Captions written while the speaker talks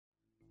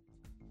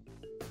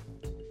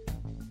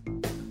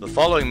The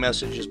following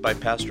message is by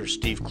Pastor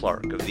Steve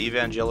Clark of the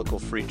Evangelical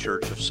Free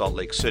Church of Salt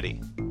Lake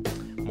City.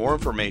 More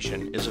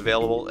information is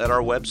available at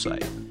our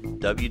website,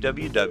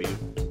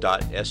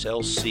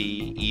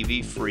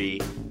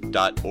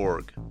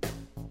 www.slcevfree.org.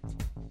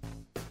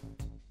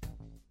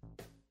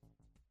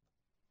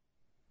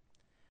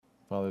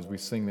 Father, as we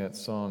sing that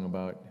song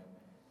about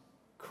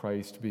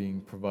Christ being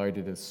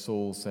provided as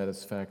soul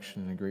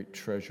satisfaction and a great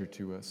treasure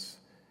to us,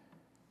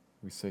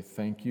 we say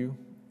thank you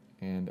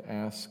and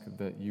ask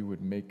that you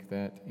would make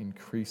that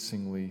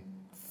increasingly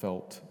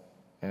felt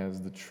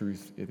as the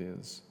truth it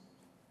is.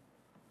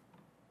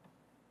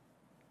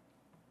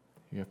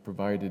 You have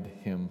provided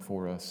him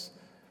for us,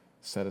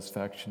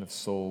 satisfaction of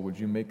soul. Would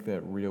you make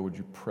that real? Would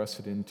you press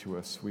it into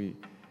us? We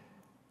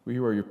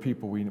who are your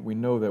people, we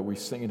know that we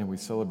sing it and we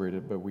celebrate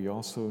it, but we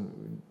also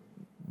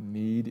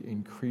need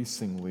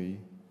increasingly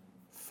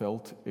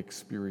felt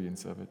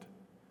experience of it.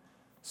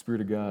 Spirit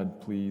of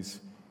God,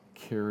 please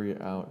carry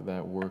out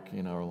that work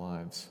in our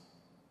lives.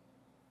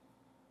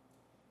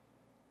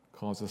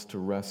 Cause us to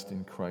rest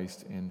in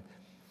Christ and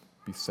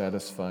be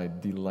satisfied,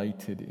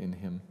 delighted in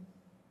him,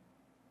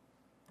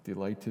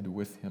 delighted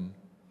with him.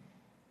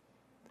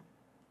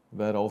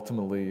 That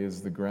ultimately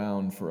is the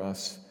ground for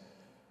us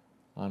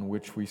on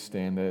which we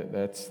stand.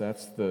 That's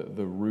the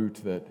root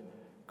that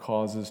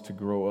causes to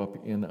grow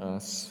up in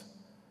us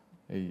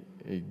a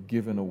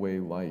given away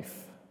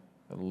life,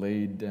 a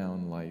laid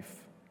down life.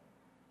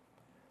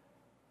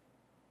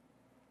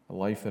 A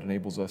life that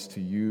enables us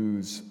to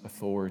use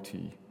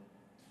authority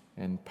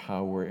and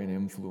power and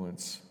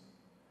influence,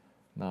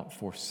 not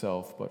for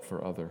self, but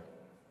for other.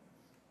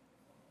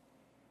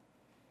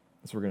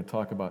 That's what we're going to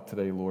talk about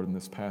today, Lord, in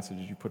this passage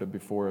as you put it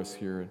before us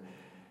here.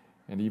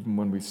 And even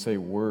when we say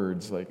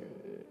words like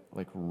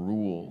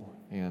rule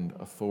and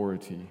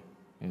authority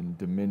and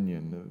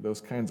dominion,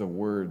 those kinds of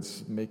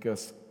words make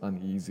us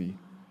uneasy.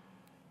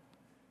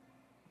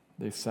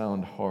 They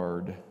sound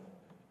hard.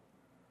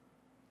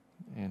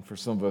 And for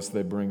some of us,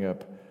 they bring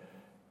up,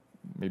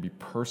 maybe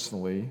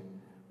personally,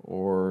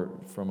 or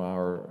from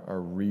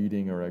our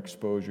reading or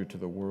exposure to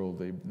the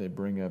world, they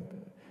bring up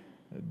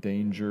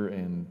danger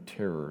and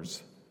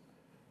terrors,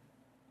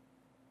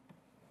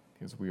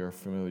 because we are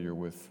familiar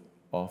with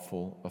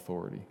awful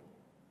authority.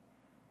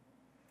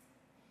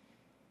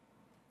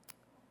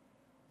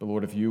 But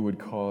Lord, if you would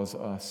cause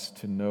us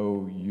to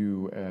know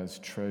you as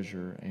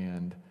treasure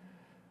and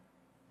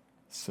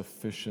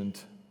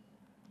sufficient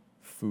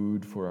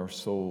food for our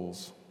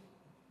souls,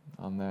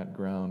 on that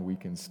ground we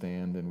can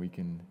stand and we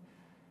can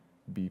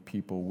be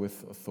people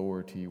with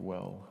authority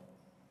well.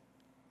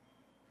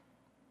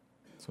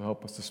 So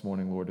help us this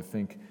morning, Lord, to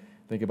think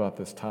about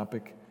this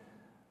topic,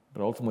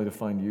 but ultimately to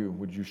find you.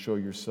 Would you show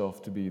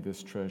yourself to be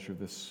this treasure,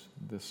 this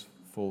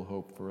full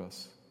hope for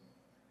us?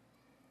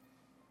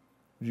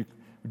 Would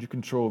you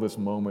control this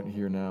moment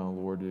here now,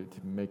 Lord, to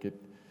make it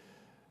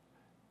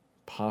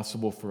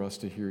possible for us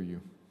to hear you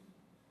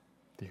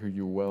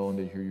well and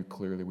to hear you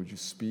clearly? Would you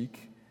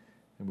speak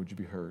and would you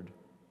be heard?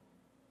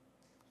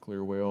 Clear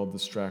away all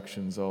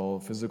distractions, all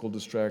physical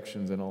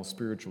distractions and all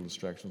spiritual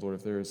distractions. Lord,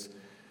 if there is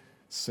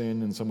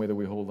sin in some way that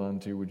we hold on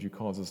to, would you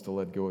cause us to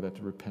let go of that,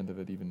 to repent of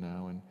it even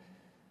now, and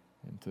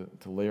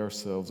to lay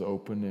ourselves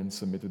open and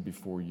submitted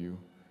before you.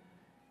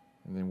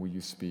 And then will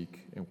you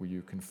speak and will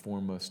you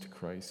conform us to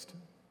Christ?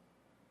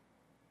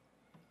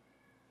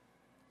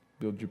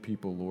 Build your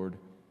people, Lord.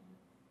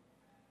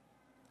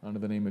 Under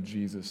the name of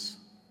Jesus.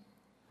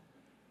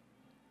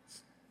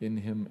 In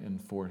him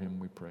and for him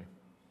we pray.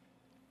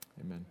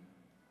 Amen.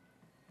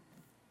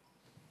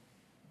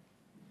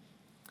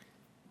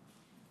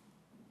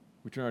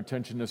 We turn our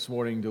attention this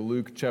morning to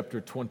Luke chapter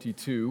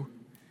 22.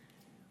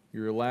 We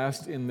were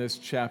last in this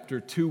chapter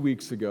 2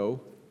 weeks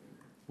ago,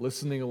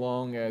 listening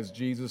along as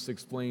Jesus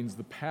explains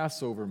the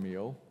Passover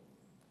meal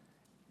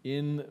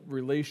in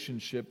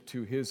relationship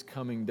to his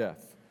coming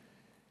death.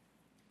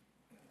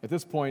 At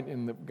this point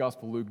in the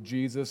Gospel of Luke,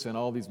 Jesus and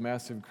all these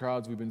massive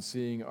crowds we've been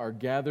seeing are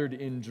gathered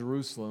in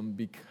Jerusalem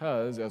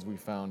because, as we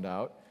found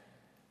out,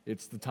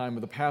 it's the time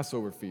of the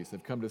Passover feast.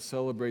 They've come to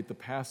celebrate the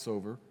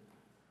Passover,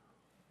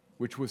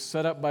 which was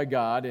set up by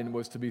God and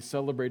was to be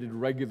celebrated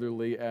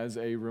regularly as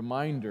a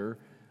reminder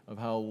of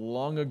how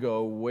long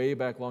ago, way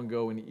back long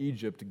ago in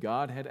Egypt,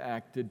 God had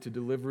acted to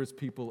deliver his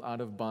people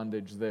out of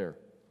bondage there.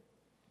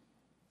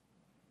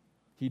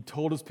 He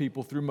told his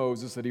people through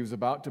Moses that he was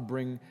about to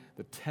bring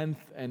the 10th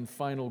and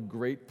final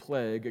great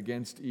plague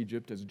against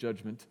Egypt as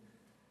judgment,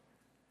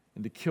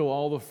 and to kill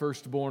all the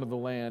firstborn of the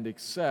land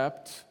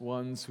except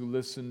ones who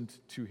listened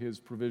to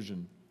his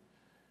provision.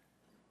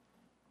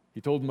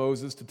 He told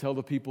Moses to tell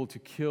the people to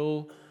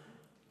kill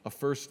a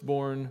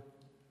firstborn,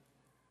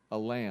 a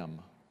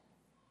lamb,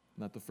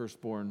 not the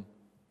firstborn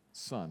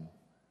son.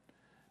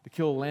 To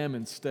kill a lamb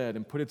instead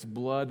and put its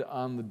blood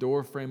on the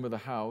doorframe of the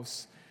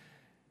house,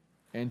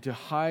 and to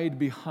hide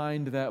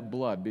behind that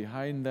blood,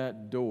 behind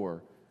that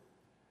door.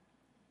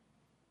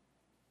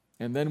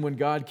 And then when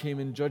God came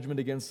in judgment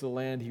against the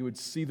land, he would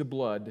see the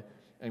blood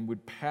and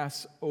would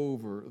pass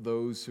over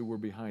those who were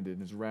behind it,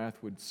 and his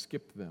wrath would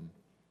skip them,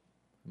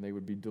 and they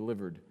would be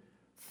delivered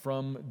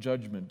from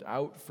judgment,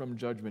 out from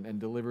judgment, and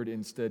delivered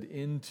instead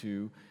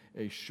into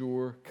a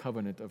sure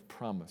covenant of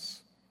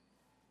promise.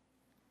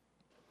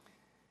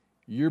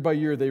 Year by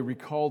year, they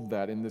recalled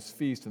that in this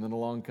feast, and then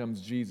along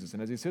comes Jesus.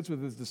 And as he sits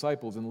with his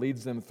disciples and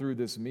leads them through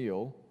this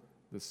meal,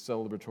 this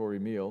celebratory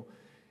meal,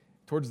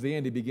 towards the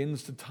end, he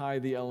begins to tie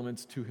the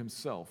elements to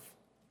himself.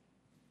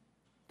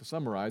 To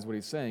summarize, what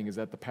he's saying is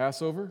that the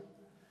Passover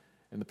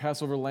and the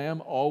Passover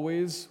lamb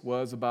always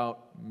was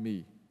about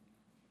me.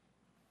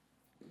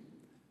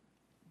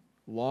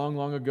 Long,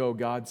 long ago,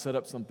 God set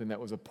up something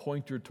that was a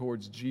pointer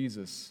towards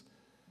Jesus,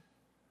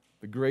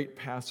 the great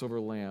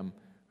Passover lamb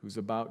who's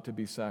about to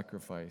be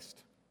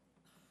sacrificed.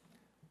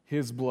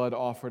 His blood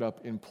offered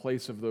up in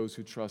place of those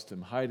who trust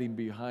him. Hiding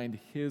behind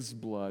his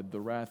blood, the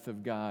wrath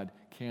of God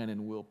can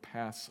and will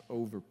pass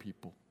over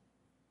people.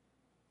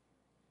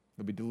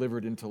 They'll be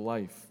delivered into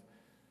life.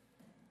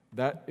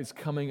 That is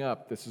coming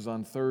up. This is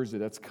on Thursday.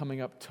 That's coming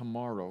up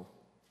tomorrow.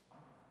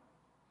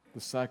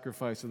 The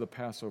sacrifice of the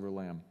Passover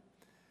lamb.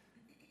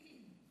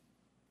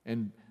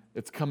 And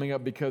it's coming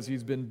up because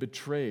he's been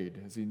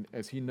betrayed,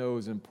 as he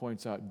knows and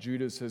points out.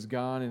 Judas has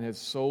gone and has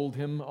sold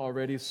him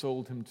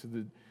to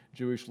the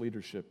Jewish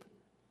leadership.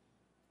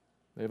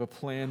 They have a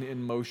plan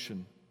in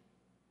motion.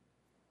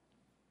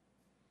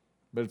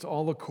 But it's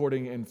all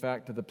according, in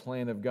fact, to the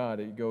plan of God.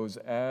 It goes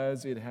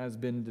as it has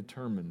been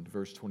determined,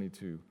 verse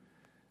 22.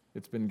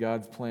 It's been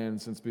God's plan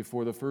since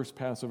before the first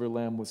Passover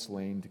lamb was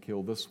slain to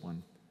kill this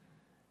one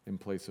in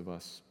place of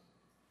us.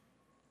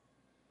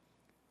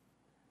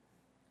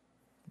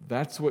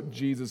 That's what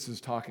Jesus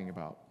is talking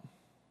about.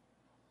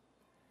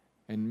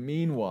 And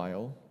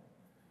meanwhile,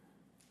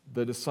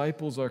 the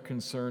disciples are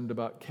concerned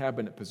about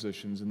cabinet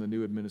positions in the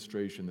new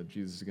administration that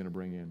Jesus is going to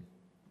bring in.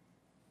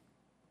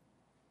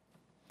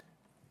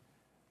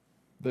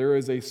 There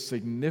is a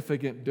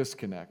significant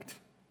disconnect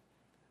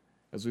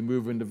as we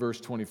move into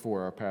verse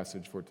 24, our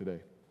passage for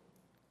today.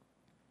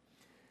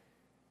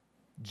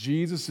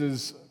 Jesus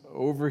is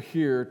over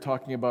here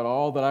talking about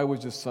all that I was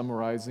just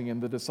summarizing,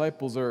 and the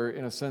disciples are,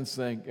 in a sense,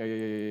 saying,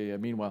 yeah.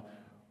 Meanwhile,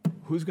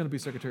 who's going to be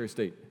Secretary of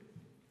State?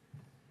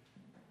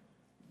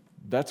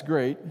 That's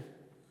great.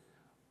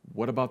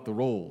 What about the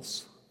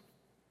roles?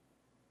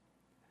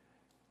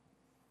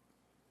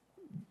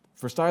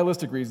 For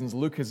stylistic reasons,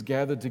 Luke has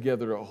gathered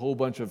together a whole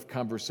bunch of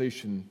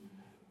conversation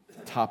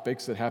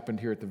topics that happened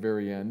here at the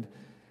very end.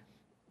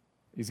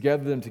 He's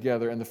gathered them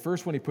together, and the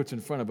first one he puts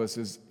in front of us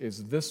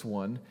is this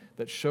one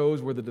that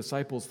shows where the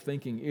disciples'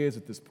 thinking is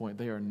at this point.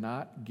 They are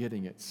not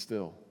getting it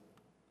still.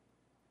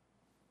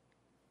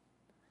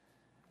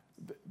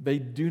 They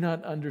do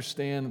not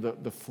understand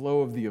the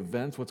flow of the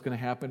events, what's going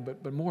to happen,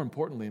 but more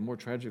importantly and more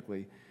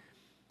tragically,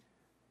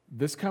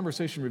 this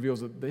conversation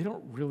reveals that they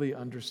don't really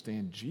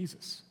understand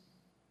Jesus.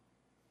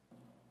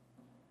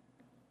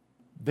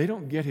 They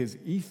don't get his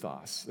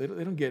ethos. They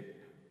don't get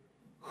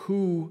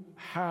who,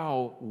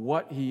 how,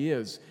 what he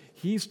is.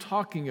 He's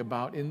talking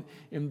about in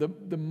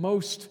the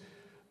most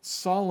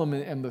solemn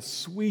and the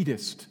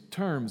sweetest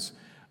terms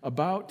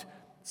about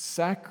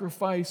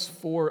sacrifice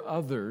for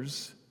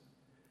others,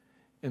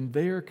 and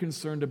they are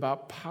concerned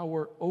about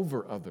power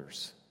over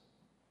others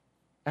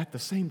at the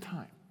same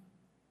time.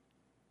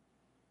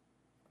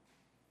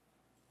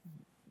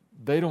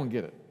 They don't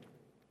get it.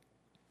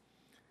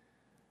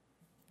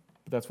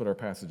 But that's what our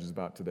passage is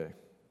about today.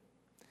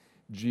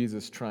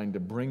 Jesus trying to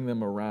bring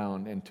them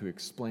around and to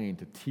explain,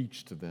 to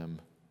teach to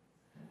them,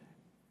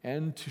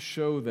 and to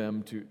show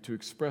them, to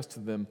express to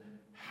them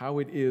how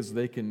it is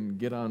they can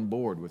get on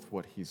board with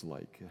what he's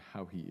like,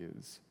 how he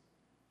is.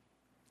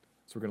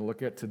 So we're going to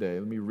look at today.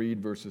 Let me read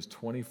verses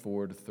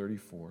 24 to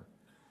 34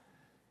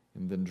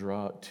 and then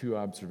draw out two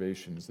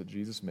observations that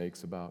Jesus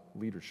makes about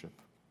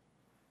leadership.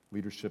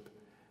 Leadership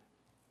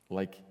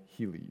like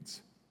he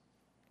leads.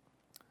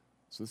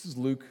 So this is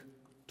Luke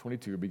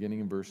 22, beginning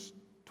in verse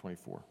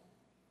 24.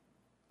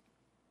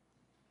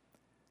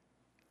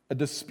 A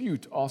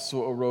dispute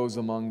also arose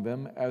among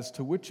them as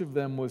to which of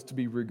them was to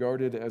be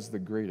regarded as the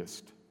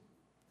greatest.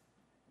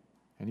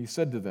 And he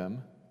said to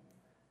them,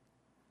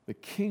 "The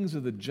kings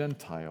of the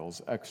Gentiles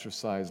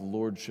exercise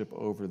lordship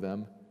over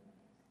them,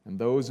 and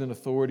those in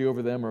authority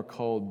over them are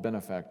called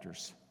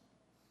benefactors.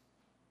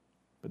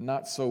 But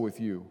not so with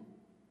you.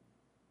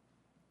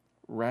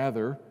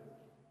 Rather,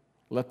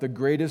 let the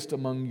greatest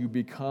among you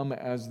become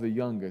as the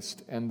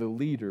youngest, and the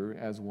leader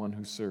as one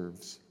who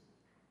serves.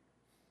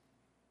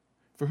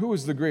 For who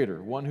is the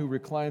greater, one who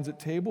reclines at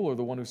table or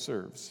the one who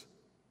serves?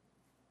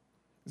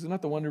 Is it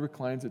not the one who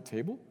reclines at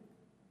table?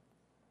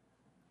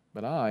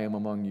 But I am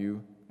among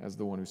you as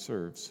the one who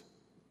serves.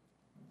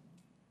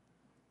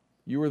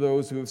 You are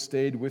those who have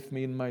stayed with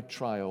me in my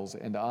trials,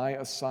 and I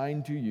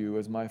assign to you,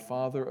 as my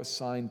Father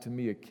assigned to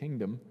me, a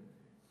kingdom,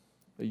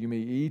 that you may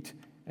eat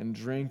and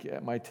drink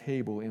at my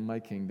table in my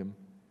kingdom,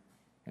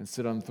 and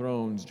sit on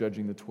thrones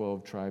judging the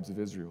 12 tribes of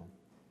Israel.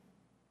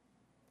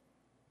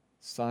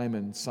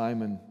 Simon,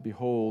 Simon,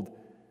 behold,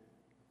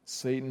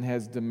 Satan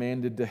has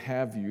demanded to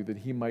have you, that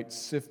he might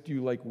sift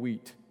you like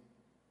wheat.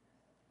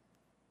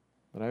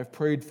 But I have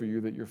prayed for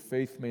you that your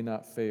faith may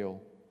not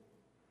fail.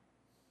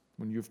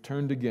 When you have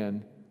turned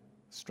again,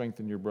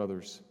 strengthen your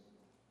brothers."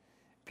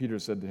 Peter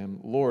said to him,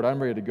 "Lord, I'm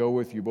ready to go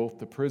with you both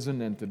to prison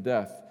and to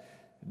death."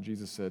 And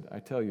Jesus said, "I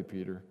tell you,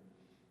 Peter,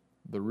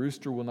 the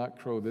rooster will not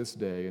crow this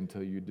day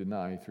until you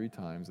deny 3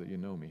 times that you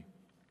know me."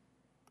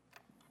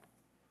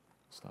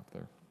 Stop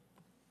there.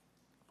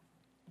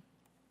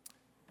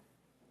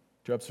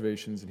 2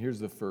 observations, and here's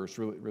the first,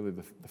 really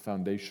the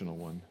foundational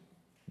one,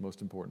 the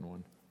most important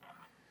one.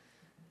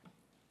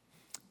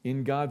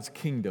 In God's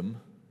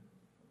kingdom,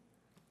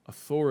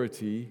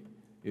 authority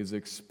is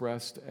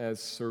expressed as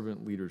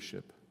servant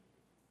leadership.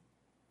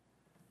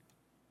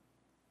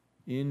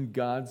 In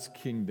God's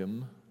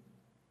kingdom,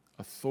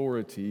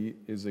 authority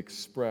is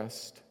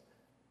expressed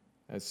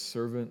as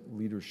servant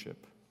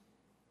leadership.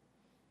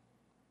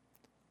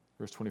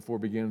 Verse 24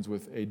 begins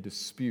with a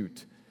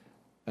dispute.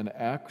 An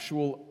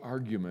actual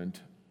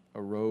argument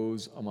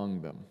arose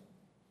among them.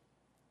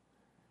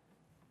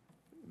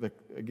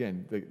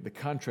 The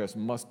contrast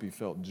must be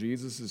felt.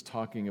 Jesus is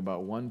talking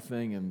about one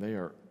thing, and they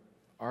are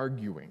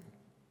arguing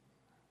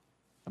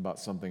about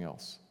something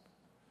else.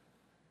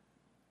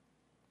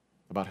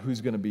 About who's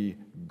going to be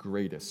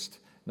greatest.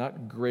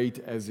 Not great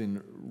as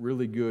in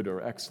really good or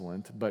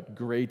excellent, but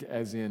great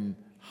as in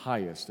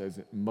highest, as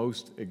in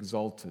most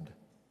exalted.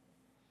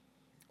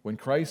 When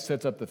Christ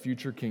sets up the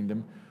future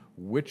kingdom,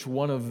 which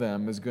one of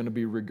them is going to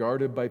be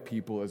regarded by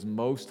people as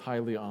most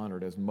highly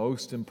honored, as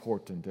most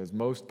important, as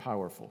most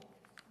powerful?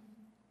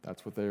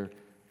 That's what they're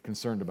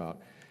concerned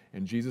about.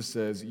 And Jesus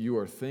says, you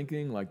are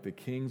thinking like the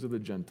kings of the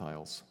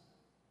Gentiles.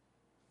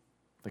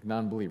 Like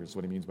non-believers is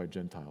what he means by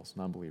Gentiles,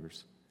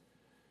 non-believers.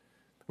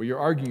 What you're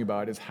arguing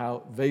about is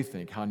how they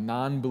think, how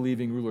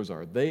non-believing rulers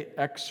are. They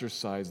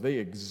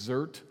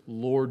exert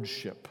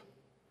lordship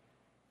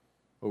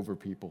over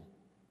people.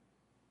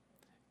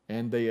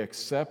 And they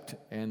accept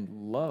and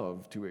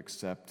love to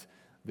accept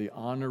the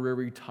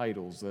honorary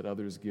titles that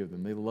others give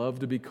them. They love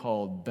to be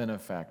called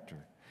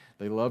benefactor.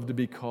 They love to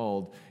be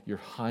called your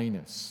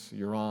highness,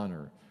 your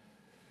honor.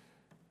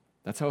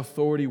 That's how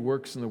authority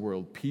works in the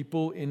world.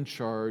 People in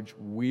charge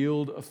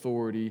wield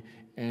authority,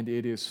 and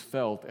it is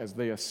felt as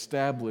they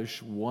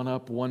establish one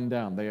up, one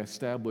down. They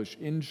establish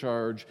in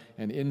charge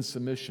and in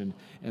submission,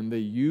 and they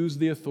use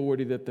the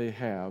authority that they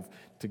have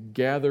to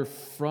gather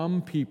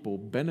from people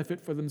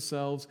benefit for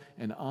themselves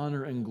and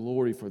honor and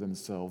glory for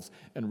themselves,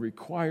 and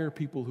require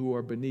people who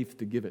are beneath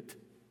to give it.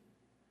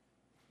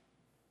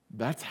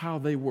 That's how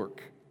they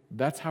work.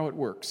 That's how it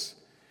works.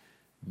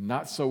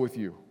 Not so with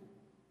you.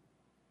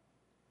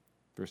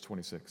 Verse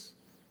 26.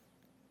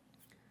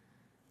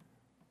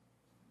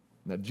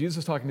 Now, Jesus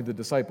is talking to the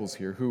disciples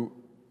here, who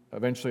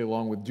eventually,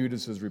 along with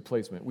Judas's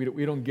replacement,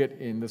 we don't get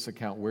in this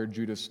account where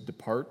Judas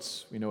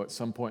departs. We know at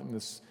some point in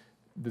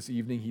this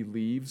evening he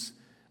leaves,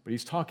 but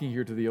he's talking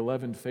here to the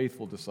 11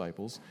 faithful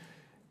disciples,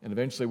 and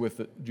eventually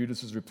with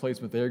Judas's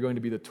replacement, they are going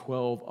to be the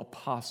 12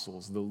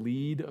 apostles, the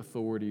lead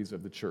authorities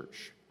of the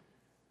church.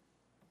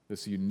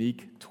 This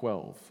unique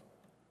 12.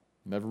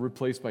 Never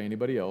replaced by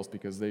anybody else,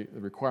 because the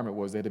requirement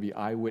was they had to be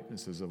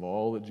eyewitnesses of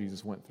all that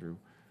Jesus went through.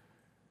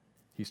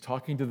 He's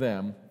talking to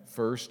them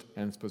first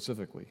and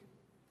specifically.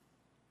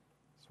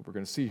 So what we're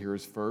going to see here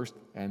is first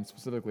and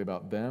specifically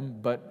about them,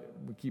 but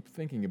we keep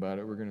thinking about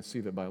it, we're going to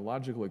see that by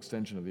logical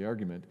extension of the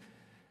argument,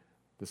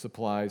 this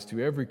applies to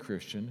every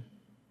Christian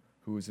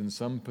who is in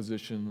some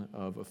position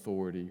of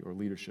authority or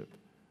leadership.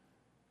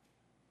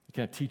 It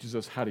kind of teaches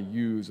us how to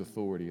use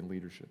authority and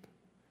leadership.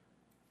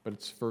 But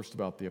it's first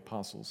about the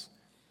apostles.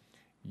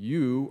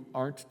 You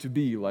aren't to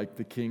be like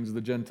the kings of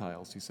the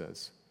Gentiles, he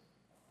says.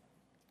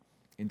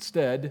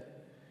 Instead,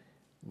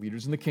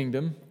 leaders in the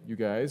kingdom, you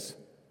guys,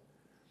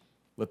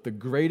 let the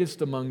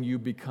greatest among you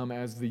become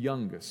as the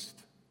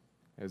youngest,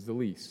 as the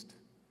least,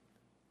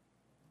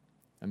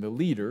 and the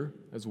leader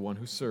as one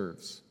who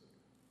serves.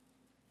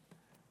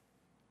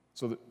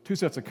 So the two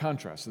sets of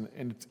contrasts,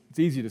 and it's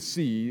easy to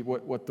see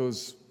what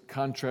those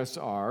contrasts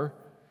are.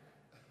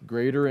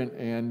 Greater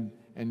and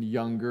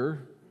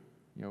younger,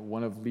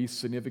 one of least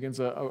significance,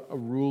 a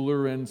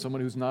ruler and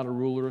someone who's not a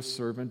ruler, a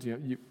servant.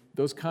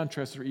 Those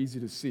contrasts are easy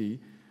to see.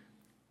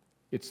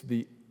 It's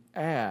the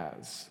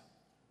as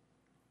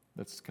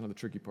that's kind of the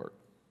tricky part.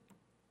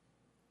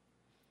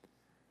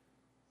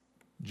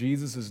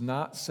 Jesus is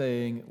not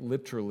saying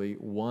literally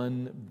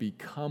one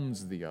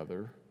becomes the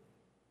other.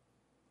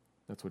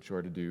 That's what you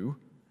are to do.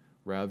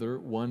 Rather,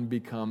 one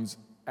becomes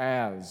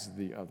as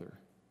the other.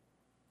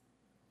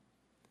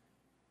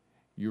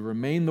 You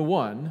remain the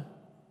one,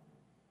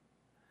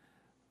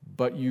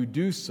 but you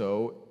do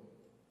so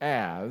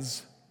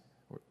as,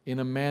 or in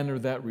a manner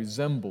that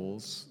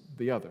resembles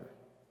the other.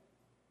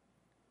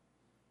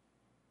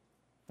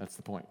 That's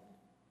the point,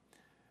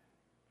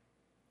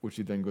 which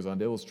he then goes on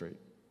to illustrate.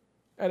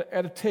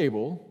 At a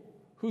table,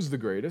 who's the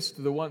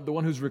greatest? The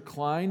one who's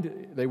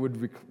reclined. They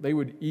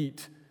would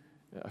eat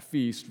a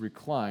feast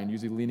reclined,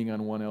 usually leaning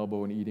on one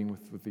elbow and eating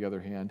with the other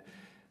hand.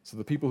 So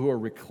the people who are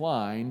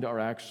reclined are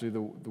actually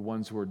the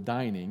ones who are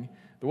dining.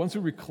 The ones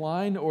who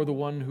recline, or the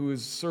one who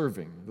is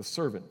serving, the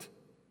servant,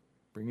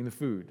 bringing the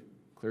food,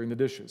 clearing the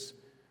dishes.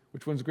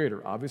 Which one's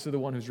greater? Obviously the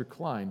one who's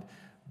reclined.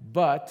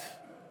 But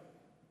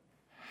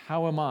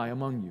how am I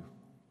among you?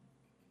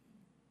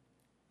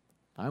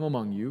 I'm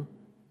among you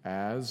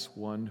as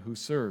one who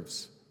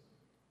serves.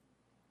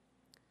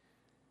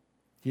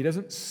 He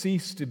doesn't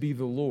cease to be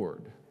the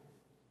Lord.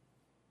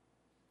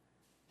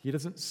 He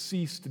doesn't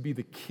cease to be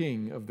the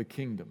king of the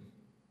kingdom.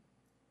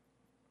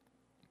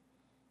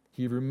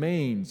 He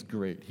remains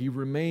great. He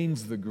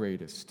remains the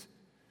greatest.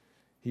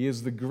 He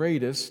is the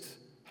greatest,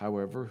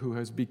 however, who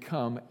has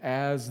become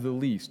as the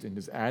least in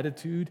his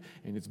attitude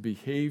and his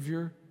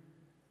behavior.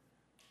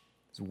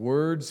 His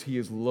words, he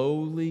is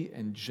lowly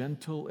and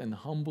gentle and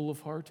humble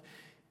of heart.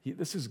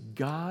 This is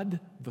God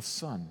the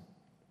Son,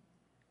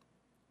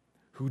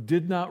 who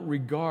did not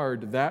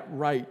regard that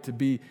right to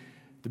be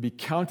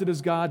counted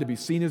as God, to be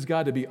seen as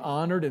God, to be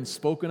honored and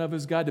spoken of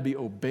as God, to be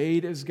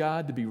obeyed as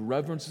God, to be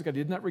reverenced as God.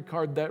 He did not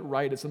regard that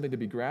right as something to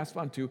be grasped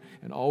onto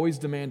and always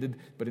demanded,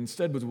 but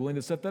instead was willing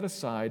to set that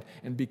aside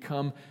and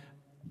become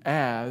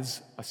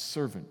as a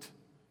servant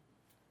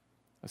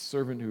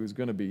who is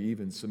going to be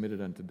even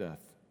submitted unto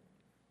death.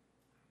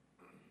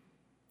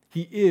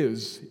 He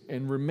is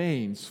and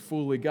remains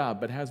fully God,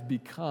 but has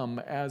become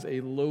as a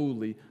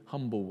lowly,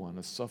 humble one,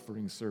 a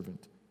suffering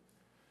servant.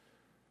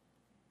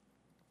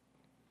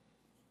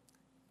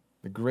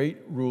 The great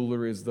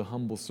ruler is the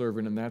humble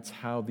servant, and that's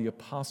how the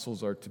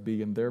apostles are to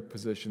be in their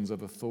positions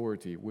of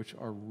authority, which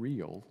are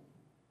real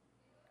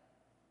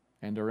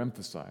and are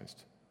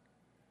emphasized.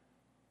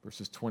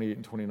 Verses 28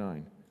 and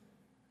 29.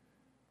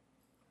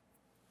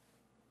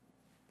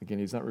 Again,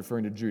 he's not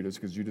referring to Judas,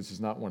 because Judas is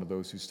not one of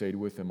those who stayed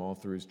with him all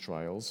through his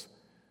trials.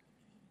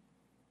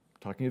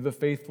 Talking to the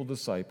faithful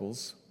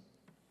disciples,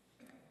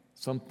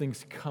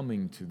 something's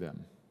coming to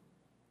them.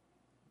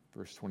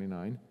 Verse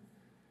 29,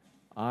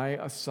 I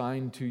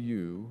assign to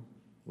you,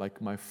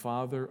 like my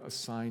Father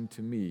assigned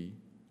to me,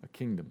 a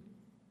kingdom,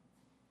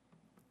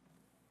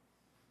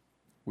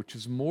 which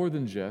is more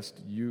than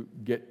just you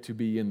get to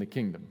be in the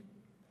kingdom.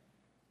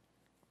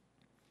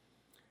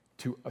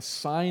 To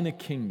assign a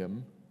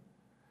kingdom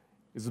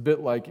is a bit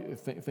like,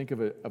 think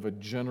of a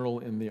general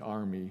in the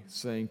army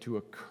saying to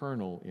a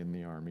colonel in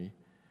the army,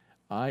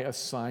 I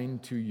assign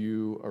to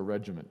you a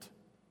regiment.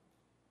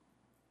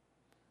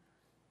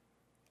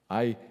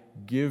 I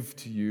give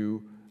to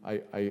you,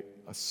 I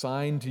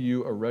assign to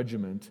you a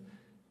regiment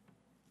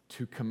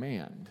to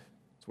command.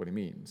 That's what he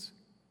means.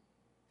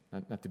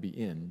 Not to be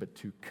in, but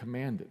to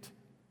command it,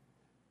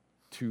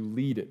 to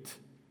lead it,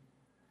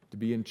 to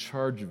be in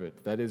charge of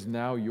it. That is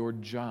now your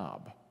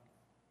job.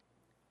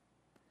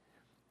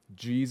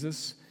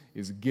 Jesus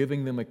is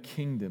giving them a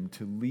kingdom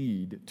to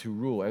lead, to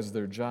rule as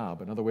their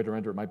job. Another way to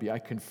render it might be, I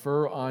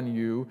confer on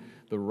you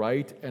the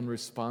right and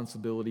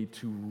responsibility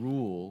to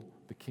rule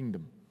the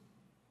kingdom.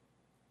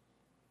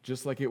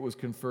 Just like it was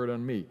conferred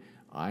on me.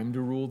 I'm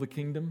to rule the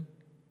kingdom,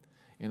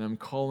 and I'm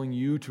calling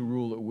you to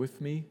rule it with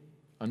me,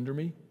 under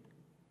me.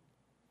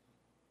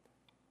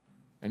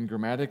 And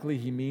grammatically,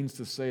 he means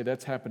to say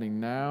that's happening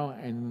now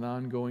and in an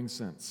ongoing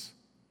sense.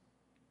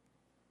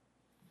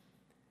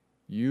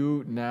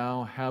 You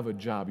now have a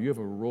job. You have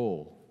a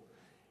role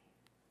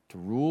to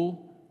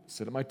rule,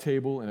 sit at my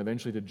table, and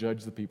eventually to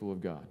judge the people of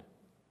God.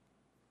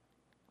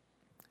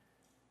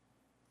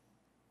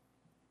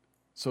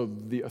 So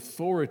the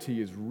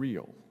authority is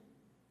real.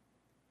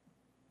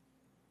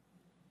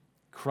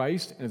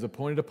 Christ and his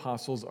appointed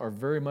apostles are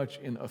very much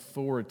in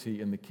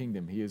authority in the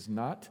kingdom. He is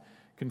not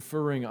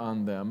conferring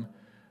on them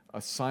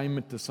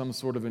assignment to some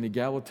sort of an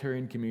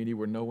egalitarian community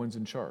where no one's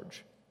in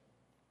charge.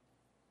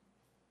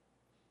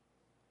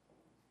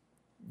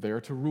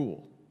 They're to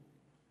rule.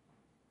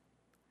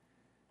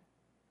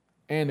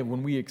 And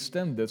when we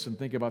extend this and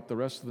think about the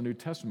rest of the New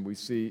Testament, we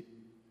see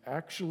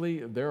actually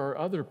there are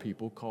other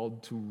people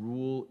called to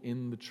rule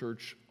in the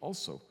church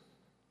also.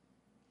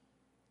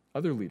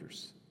 Other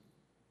leaders,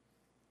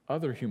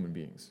 other human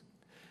beings.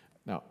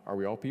 Now, are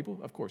we all people?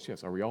 Of course,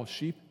 yes. Are we all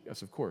sheep?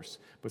 Yes, of course.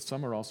 But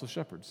some are also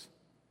shepherds.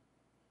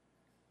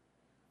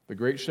 The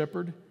great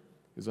shepherd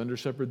is under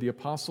shepherd the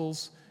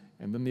apostles,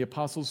 and then the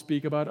apostles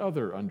speak about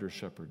other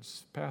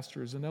under-shepherds,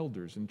 pastors and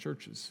elders in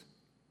churches.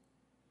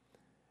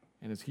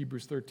 And as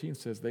Hebrews 13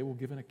 says, they will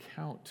give an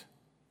account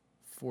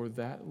for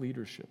that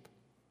leadership.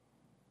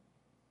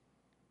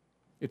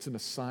 It's an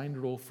assigned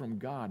role from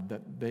God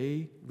that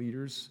they,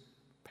 leaders,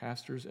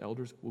 pastors,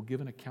 elders, will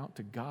give an account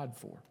to God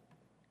for.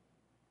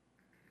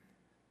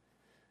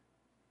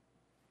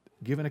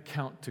 Give an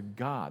account to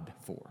God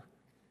for.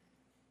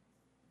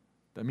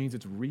 That means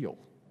it's real.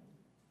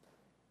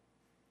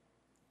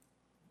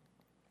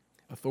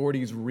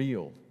 Authority is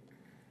real,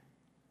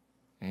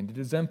 and it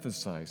is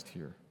emphasized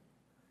here.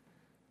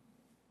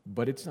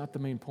 But it's not the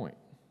main point.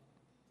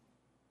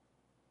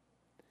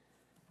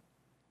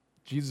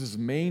 Jesus'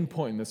 main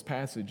point in this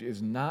passage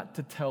is not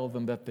to tell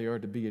them that they are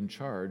to be in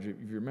charge. If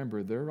you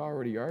remember, they're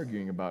already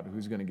arguing about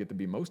who's going to get to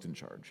be most in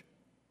charge.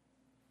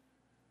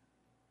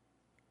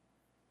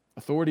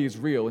 Authority is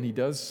real, and he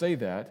does say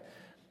that,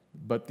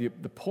 but the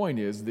point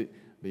is that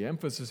the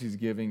emphasis he's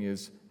giving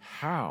is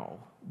how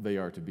they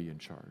are to be in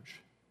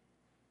charge.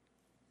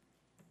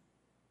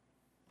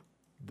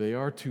 They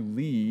are to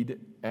lead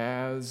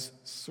as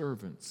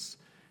servants,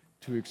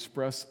 to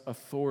express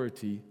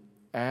authority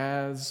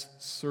as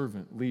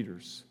servant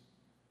leaders,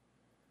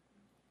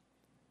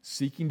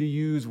 seeking to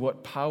use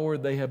what power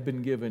they have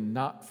been given,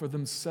 not for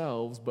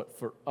themselves, but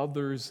for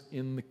others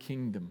in the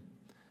kingdom,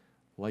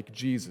 like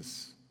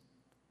Jesus.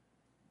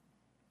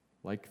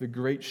 Like the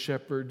great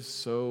shepherd,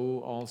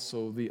 so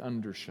also the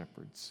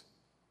under-shepherds.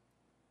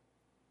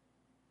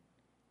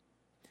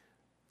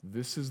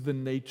 This is the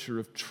nature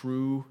of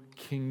true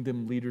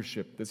kingdom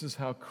leadership. This is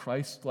how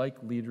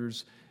Christ-like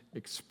leaders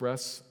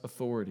express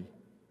authority.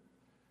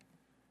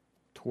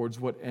 Towards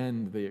what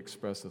end they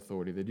express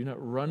authority. They do not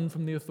run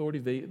from the authority,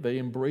 they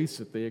embrace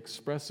it, they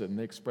express it, and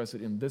they express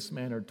it in this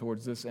manner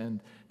towards this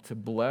end, to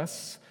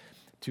bless,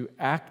 to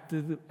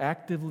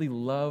actively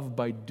love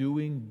by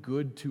doing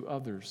good to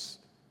others.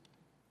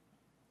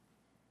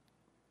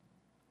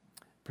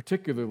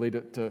 Particularly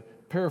to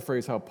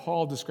paraphrase how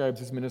Paul describes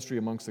his ministry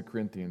amongst the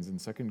Corinthians in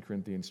 2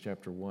 Corinthians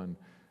chapter 1,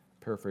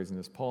 paraphrasing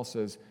this, Paul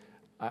says,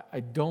 I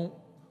don't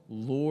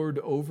lord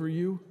over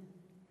you.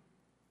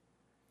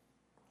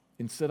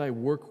 Instead, I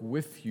work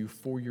with you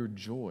for your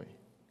joy.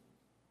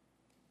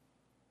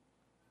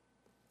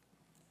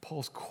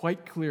 Paul's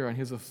quite clear on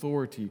his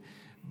authority,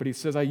 but he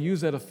says, I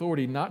use that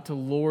authority not to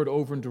lord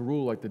over and to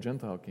rule like the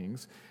Gentile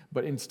kings,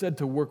 but instead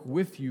to work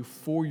with you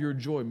for your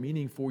joy,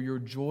 meaning for your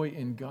joy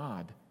in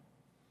God.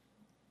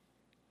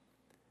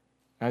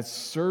 As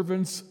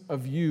servants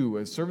of you,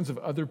 as servants of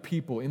other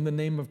people in the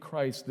name of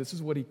Christ, this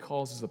is what he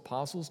calls his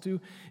apostles to,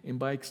 and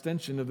by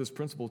extension of this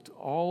principle, to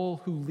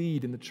all who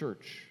lead in the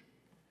church,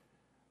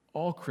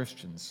 all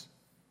Christians,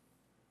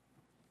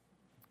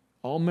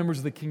 all members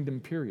of the kingdom,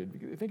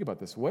 period. Think about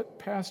this. What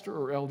pastor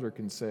or elder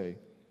can say,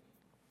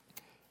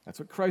 that's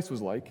what Christ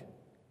was like,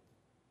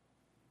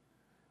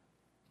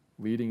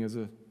 leading as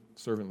a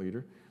servant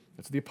leader.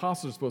 That's what the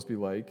apostles are supposed to be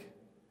like,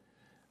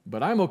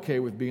 but I'm okay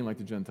with being like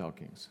the Gentile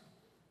kings,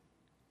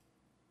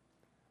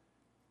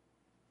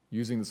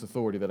 using this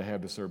authority that I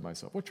have to serve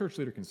myself. What church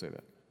leader can say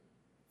that?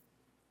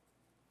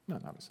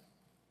 None, obviously.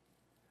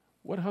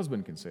 What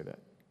husband can say that?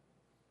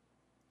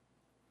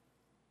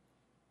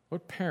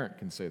 What parent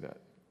can say that?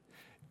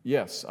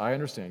 Yes, I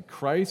understand.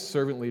 Christ,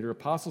 servant leader,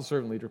 apostle,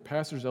 servant leader,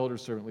 pastors,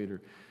 elders, servant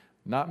leader.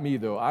 Not me,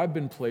 though. I've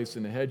been placed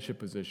in a headship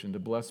position to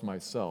bless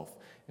myself.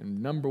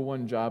 And number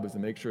one job is to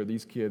make sure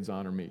these kids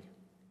honor me.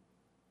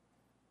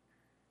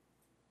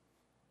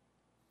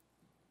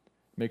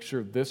 Make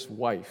sure this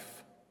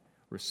wife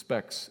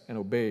respects and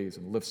obeys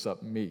and lifts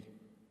up me.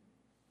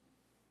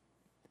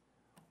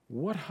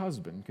 What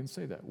husband can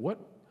say that? What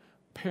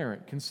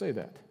parent can say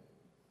that?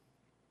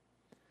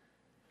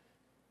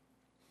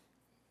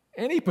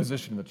 Any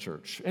position in the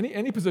church,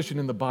 any position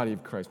in the body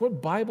of Christ,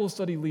 what Bible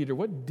study leader,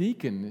 what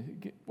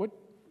deacon,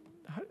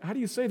 how do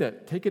you say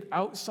that? Take it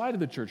outside of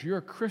the church. You're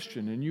a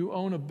Christian and you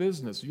own a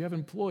business, you have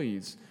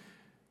employees.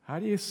 How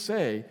do you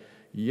say,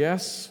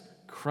 yes,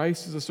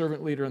 Christ is a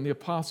servant leader and the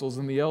apostles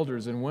and the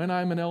elders, and when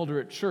I'm an elder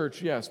at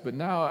church, yes, but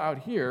now out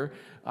here,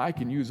 I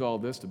can use all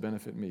this to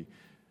benefit me.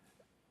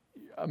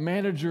 A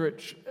manager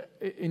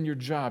in your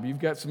job, you've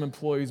got some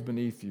employees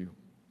beneath you.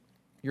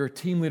 You're a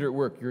team leader at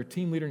work. You're a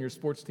team leader in your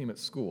sports team at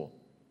school.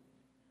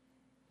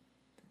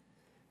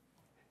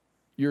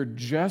 You're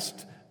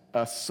just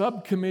a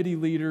subcommittee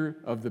leader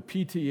of the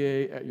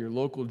PTA at your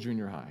local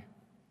junior high,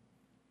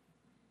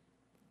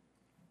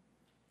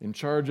 in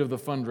charge of the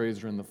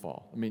fundraiser in the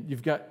fall. I mean,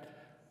 you've got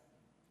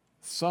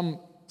some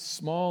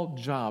small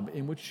job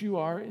in which you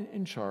are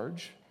in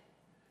charge.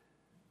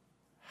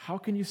 How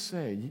can you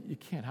say? You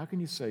can't. How can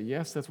you say,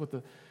 yes, that's what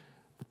the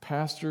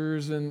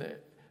pastors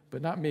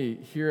but not me.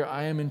 Here,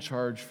 I am in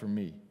charge for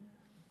me.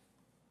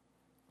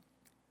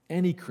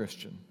 Any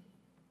Christian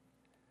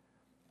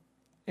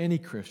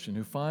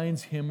who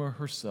finds him or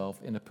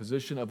herself in a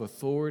position of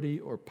authority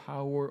or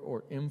power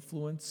or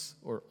influence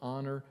or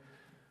honor,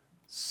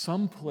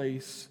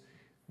 someplace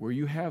where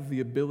you have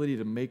the ability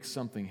to make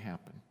something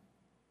happen,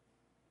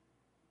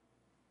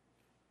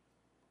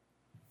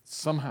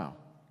 somehow,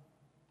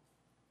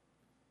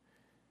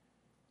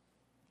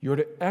 you're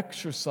to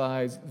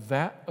exercise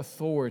that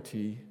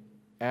authority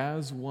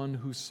as one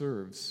who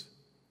serves,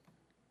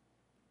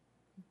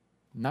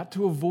 not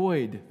to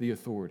avoid the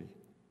authority.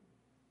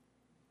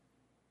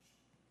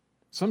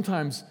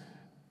 Sometimes,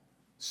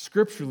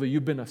 scripturally,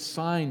 you've been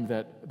assigned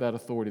that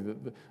authority,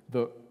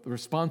 the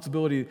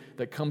responsibility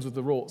that comes with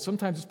the role.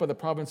 Sometimes, just by the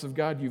providence of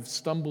God, you've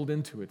stumbled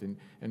into it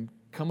and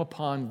come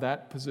upon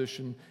that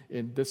position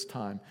in this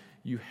time.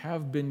 You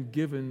have been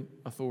given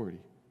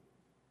authority.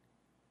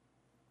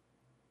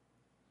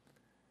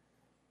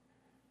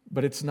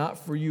 But it's not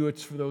for you,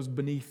 it's for those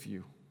beneath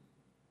you.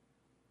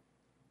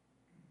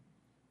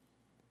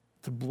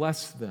 To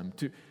bless them,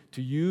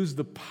 to use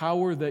the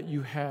power that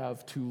you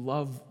have to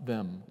love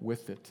them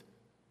with it.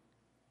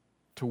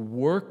 To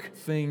work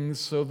things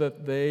so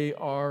that they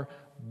are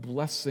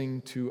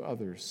blessing to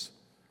others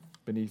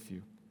beneath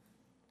you.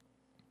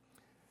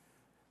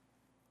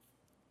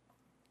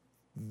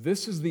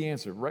 This is the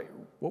answer, right?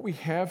 What we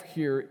have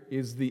here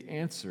is the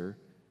answer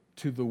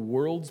to the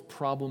world's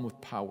problem with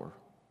power.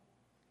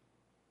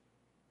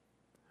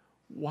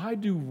 Why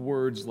do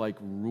words like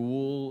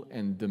rule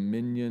and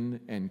dominion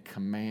and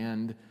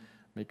command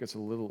make us a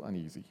little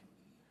uneasy?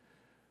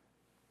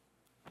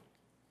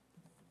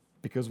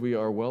 Because we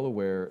are well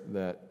aware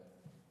that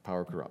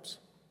power corrupts.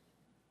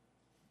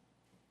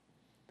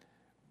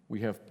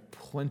 We have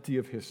plenty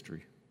of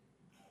history,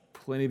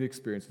 plenty of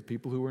experience with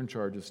people who are in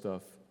charge of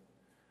stuff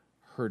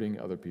hurting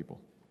other people.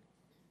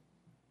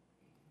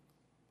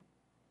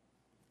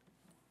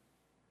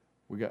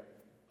 We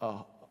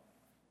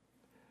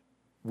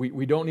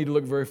don't need to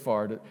look very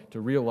far to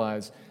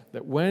realize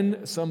that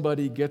when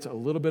somebody gets a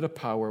little bit of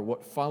power,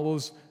 what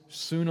follows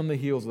soon on the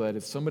heels of that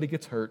is somebody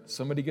gets hurt,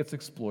 somebody gets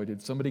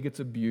exploited, somebody gets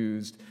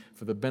abused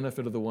for the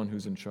benefit of the one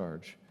who's in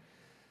charge.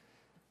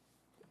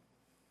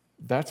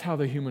 That's how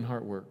the human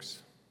heart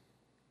works.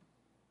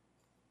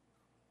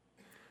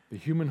 The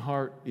human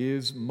heart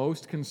is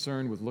most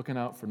concerned with looking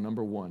out for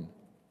number one,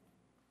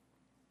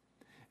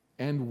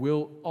 and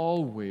will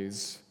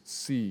always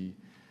see,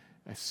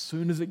 as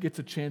soon as it gets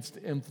a chance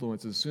to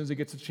influence, as soon as it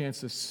gets a chance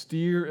to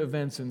steer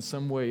events in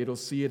some way, it'll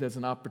see it as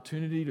an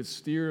opportunity to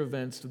steer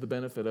events to the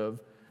benefit of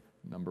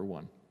number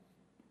one.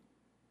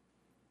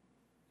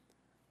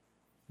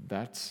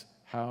 That's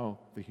how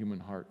the human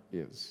heart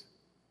is.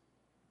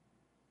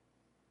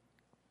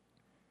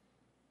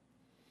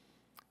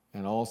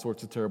 And all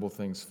sorts of terrible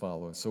things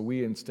follow. So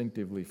we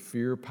instinctively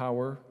fear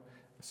power,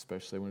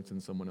 especially when it's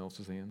in someone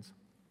else's hands.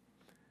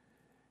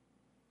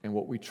 And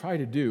what we try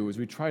to do is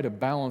we try to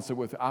balance it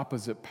with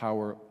opposite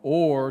power,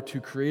 or to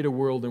create a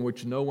world in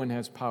which no one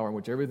has power, in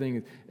which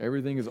everything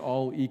is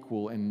all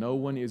equal and no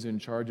one is in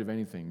charge of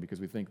anything, because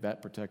we think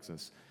that protects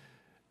us.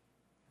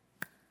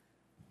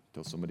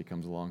 Until somebody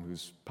comes along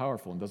who's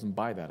powerful and doesn't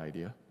buy that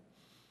idea.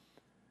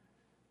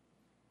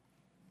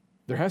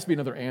 There has to be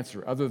another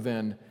answer other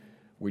than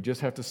we just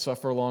have to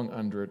suffer along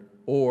under it,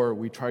 or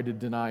we try to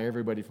deny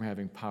everybody from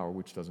having power,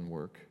 which doesn't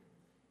work.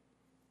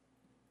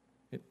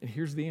 And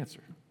here's the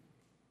answer.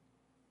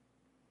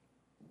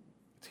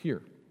 It's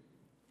here.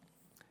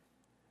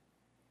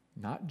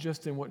 Not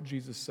just in what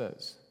Jesus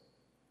says.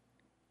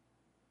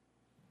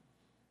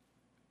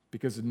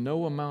 Because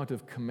no amount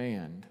of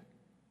command,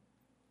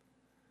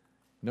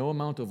 no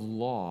amount of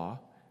law,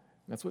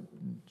 that's what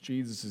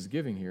Jesus is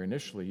giving here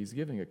initially. He's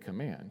giving a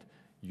command.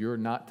 You're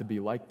not to be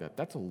like that.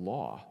 That's a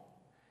law.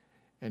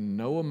 And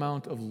no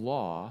amount of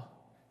law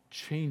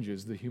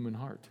changes the human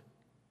heart.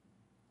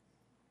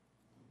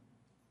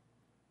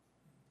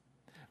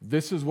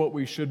 This is what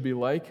we should be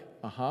like.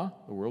 The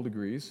world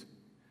agrees.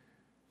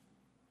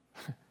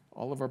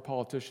 All of our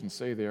politicians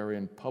say they are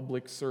in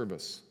public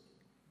service.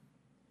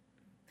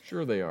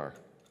 Sure they are.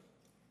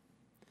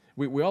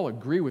 We all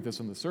agree with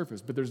this on the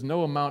surface, but there's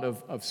no amount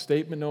of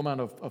statement, no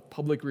amount of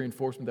public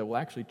reinforcement that will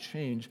actually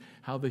change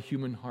how the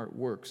human heart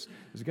works.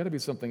 There's got to be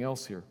something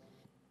else here.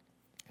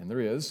 And there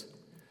is.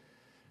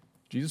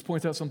 Jesus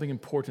points out something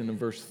important in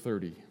verse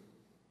 30.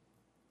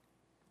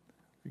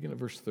 Begin at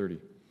verse 30.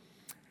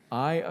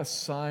 I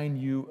assign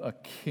you a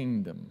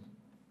kingdom,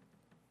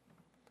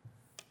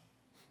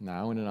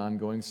 now in an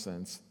ongoing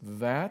sense,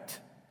 that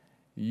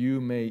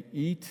you may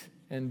eat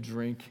and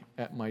drink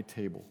at my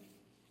table.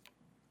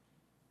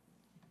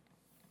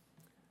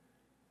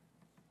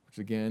 Which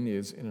again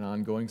is in an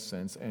ongoing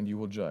sense, and you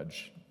will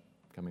judge,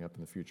 coming up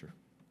in the future.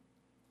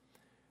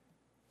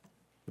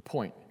 The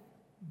point,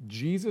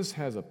 Jesus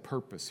has a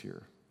purpose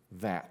here,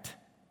 that.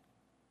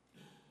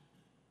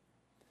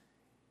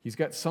 He's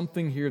got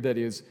something here that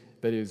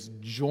is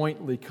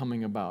jointly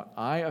coming about.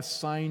 I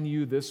assign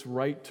you this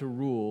right to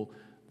rule,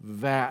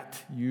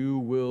 that you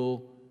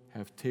will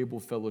have table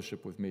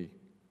fellowship with me.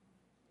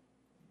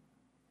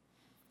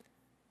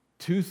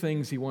 Two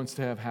things he wants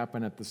to have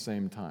happen at the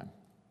same time.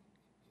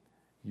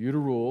 You to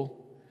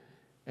rule,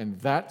 and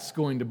that's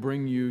going to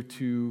bring you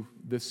to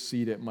this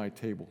seat at my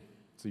table,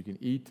 so you can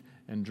eat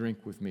and drink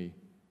with me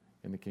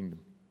in the kingdom.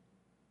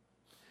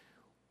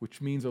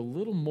 Which means a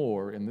little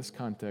more in this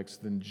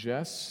context than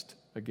just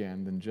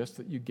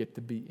that you get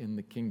to be in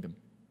the kingdom.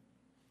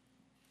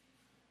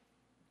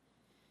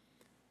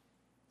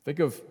 Think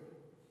of,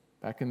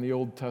 back in the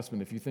Old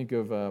Testament, if you think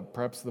of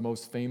perhaps the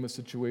most famous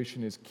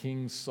situation is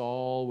King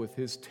Saul with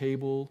his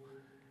table,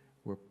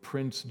 where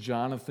Prince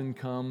Jonathan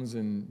comes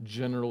and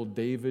General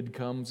David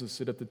comes to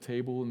sit at the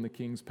table in the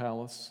king's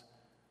palace.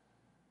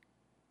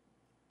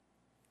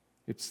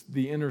 It's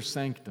the inner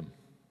sanctum,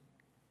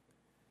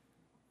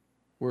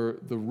 where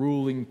the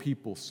ruling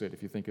people sit.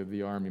 If you think of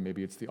the army,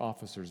 maybe it's the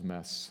officers'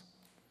 mess.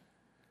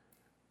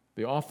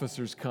 The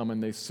officers come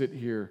and they sit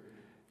here,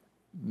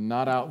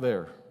 not out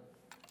there.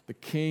 The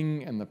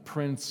king and the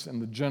prince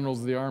and the generals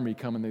of the army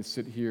come and they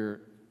sit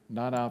here,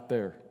 not out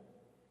there.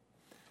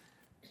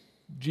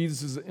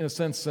 Jesus is, in a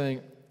sense,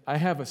 saying, I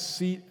have a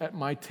seat at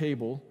my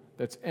table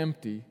that's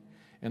empty,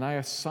 and I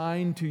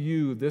assign to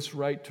you this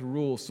right to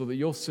rule so that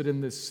you'll sit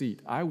in this seat.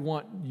 I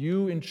want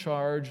you in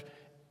charge,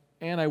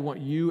 and I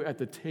want you at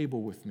the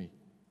table with me.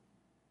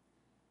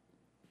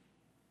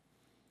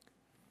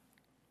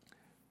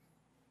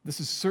 This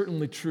is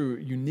certainly true,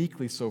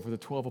 uniquely so, for the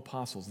 12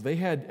 apostles. They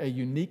had a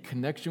unique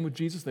connection with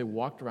Jesus. They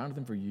walked around with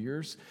him for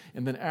years.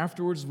 And then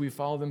afterwards, as we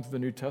follow them through the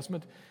New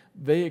Testament,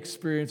 they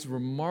experienced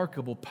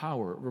remarkable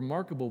power,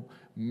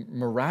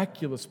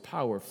 miraculous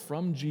power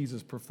from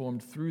Jesus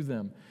performed through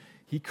them.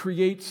 He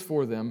creates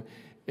for them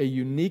a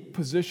unique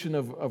position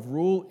of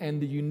rule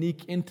and a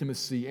unique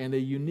intimacy and a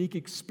unique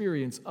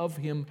experience of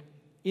him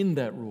in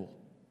that rule.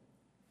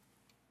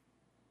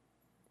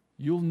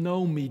 You'll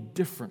know me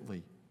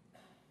differently.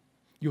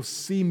 You'll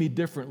see me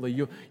differently.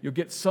 You'll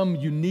get some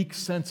unique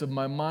sense of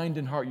my mind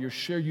and heart. You'll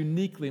share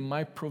uniquely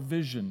my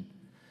provision.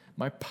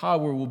 My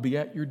power will be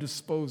at your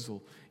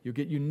disposal. You'll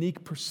get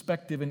unique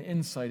perspective and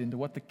insight into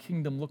what the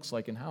kingdom looks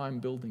like and how I'm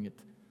building it.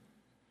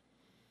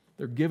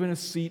 They're given a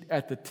seat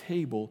at the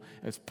table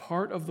as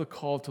part of the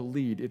call to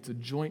lead. It's a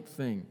joint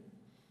thing.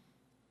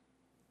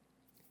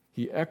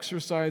 He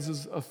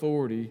exercises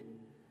authority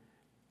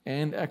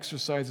and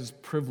exercises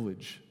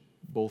privilege,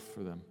 both for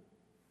them.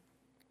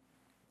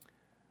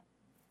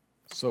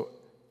 So,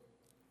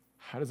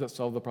 how does that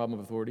solve the problem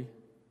of authority?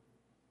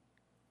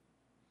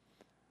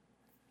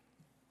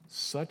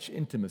 Such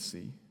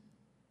intimacy,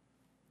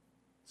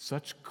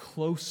 such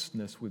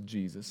closeness with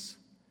Jesus,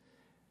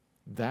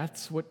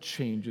 that's what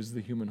changes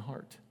the human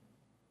heart.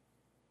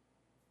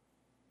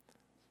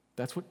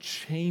 That's what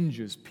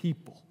changes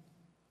people.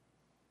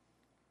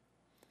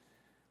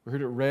 We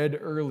heard it read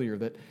earlier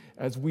that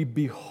as we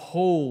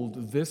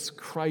behold this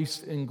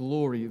Christ in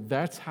glory,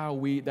 that's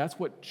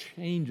what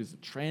changes,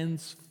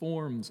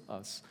 transforms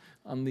us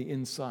on the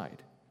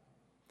inside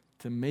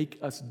to make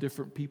us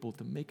different people,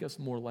 to make us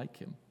more like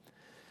him.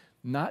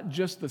 Not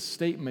just the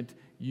statement,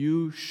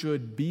 you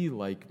should be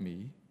like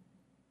me,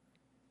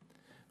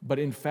 but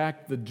in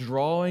fact the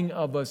drawing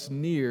of us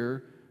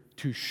near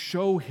to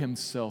show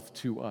himself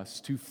to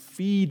us, to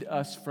feed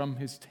us from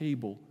his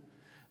table.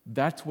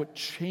 That's what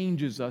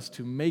changes us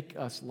to make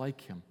us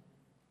like him.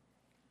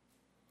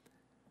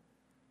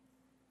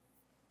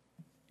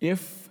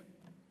 If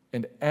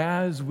and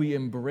as we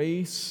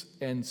embrace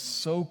and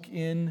soak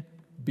in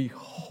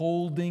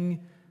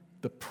beholding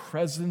the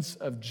presence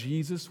of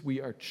Jesus, we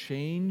are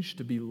changed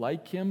to be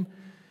like him,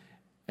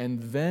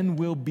 and then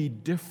we'll be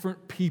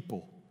different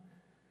people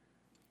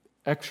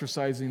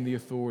exercising the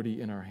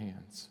authority in our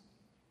hands.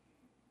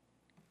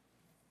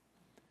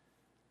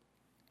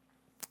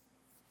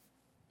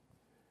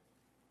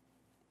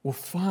 We'll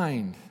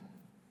find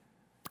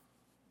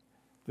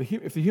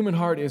if the human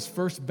heart is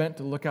first bent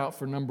to look out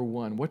for number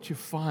one, what you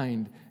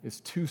find is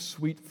two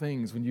sweet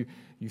things when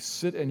you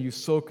sit and you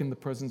soak in the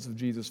presence of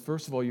Jesus.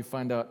 First of all, you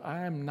find out,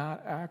 I am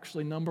not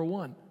actually number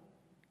one.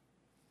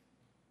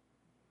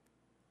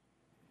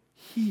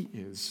 He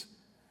is.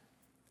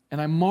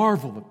 And I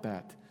marvel at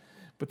that.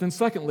 But then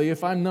secondly,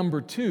 if I'm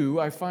number two,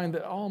 I find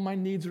that all my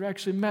needs are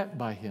actually met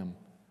by him.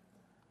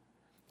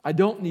 I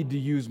don't need to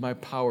use my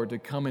power to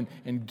come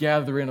and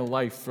gather in a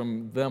life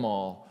from them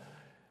all.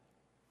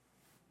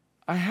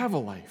 I have a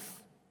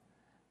life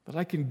that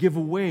I can give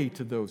away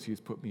to those he has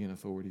put me in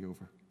authority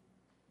over.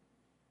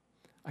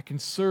 I can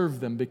serve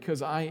them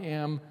because I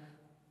am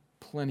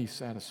plenty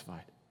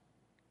satisfied.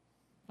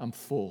 I'm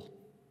full.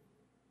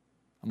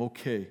 I'm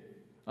okay.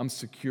 I'm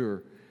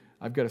secure.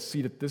 I've got a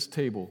seat at this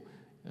table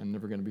and I'm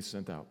never going to be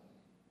sent out.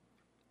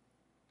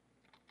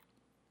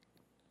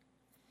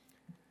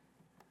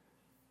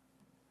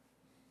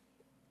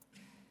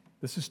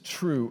 This is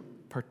true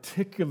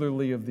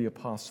particularly of the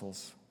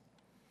apostles,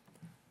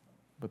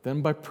 but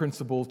then by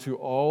principle to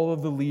all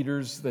of the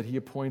leaders that he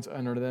appoints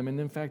under them, and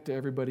in fact to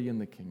everybody in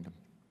the kingdom.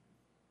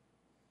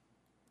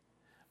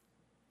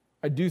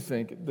 I do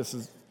think, this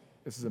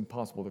is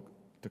impossible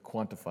to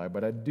quantify,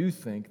 but I do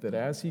think that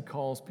as he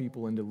calls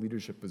people into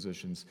leadership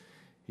positions,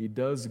 he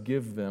does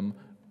give them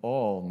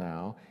all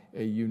now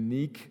a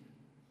unique,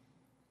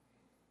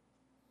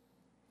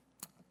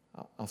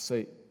 I'll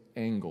say,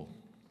 angle.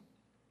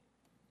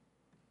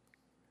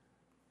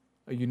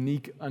 A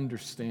unique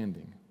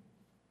understanding.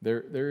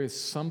 There is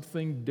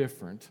something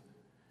different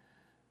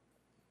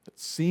that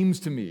seems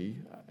to me,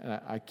 and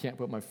I can't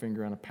put my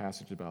finger on a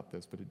passage about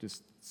this, but it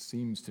just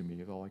seems to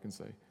me, is all I can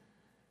say,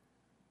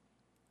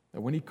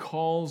 that when he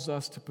calls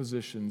us to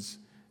positions,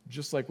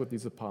 just like with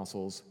these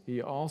apostles,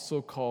 he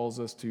also calls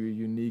us to a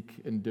unique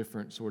and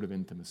different sort of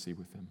intimacy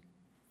with him.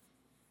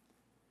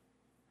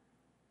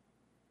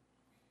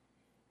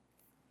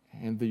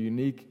 And the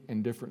unique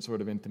and different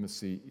sort of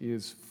intimacy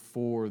is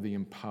for the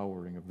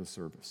empowering of the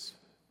service.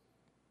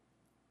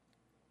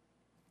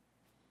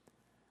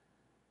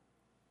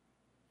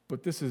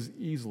 But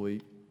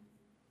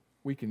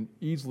we can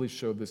easily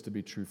show this to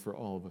be true for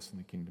all of us in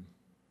the kingdom.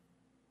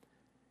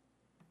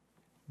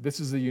 This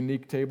is a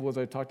unique table, as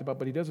I talked about,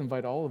 but he does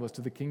invite all of us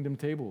to the kingdom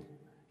table.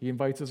 He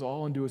invites us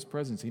all into his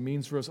presence. He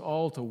means for us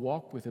all to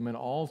walk with him and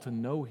all to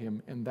know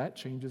him, and that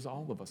changes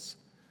all of us.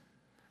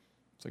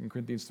 2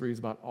 Corinthians 3 is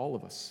about all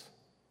of us.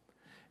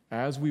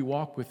 As we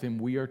walk with him,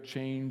 we are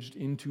changed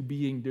into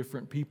being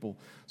different people,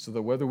 so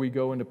that whether we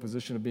go into a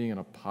position of being an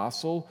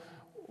apostle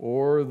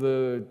or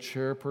the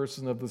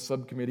chairperson of the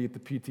subcommittee at the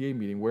PTA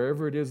meeting.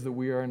 Wherever it is that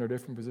we are in our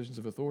different positions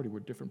of authority, we're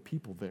different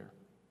people there.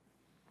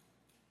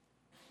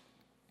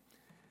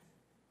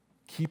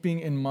 Keeping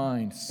in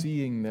mind,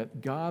 seeing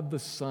that God the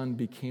Son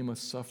became a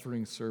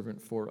suffering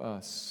servant for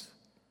us,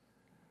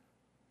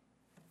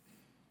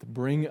 to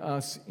bring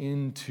us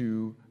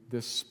into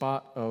this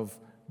spot of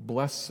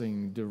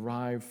blessing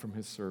derived from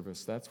his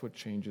service. That's what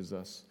changes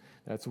us.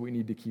 That's what we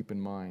need to keep in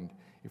mind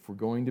if we're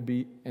going to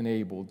be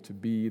enabled to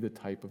be the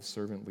type of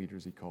servant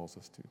leaders he calls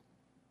us to.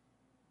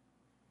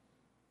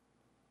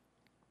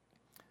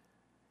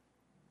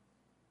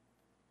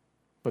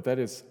 But that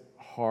is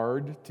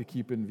hard to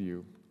keep in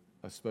view,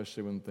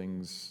 especially when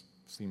things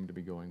seem to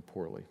be going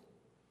poorly.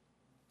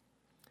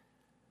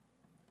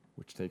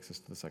 Which takes us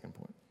to the second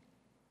point.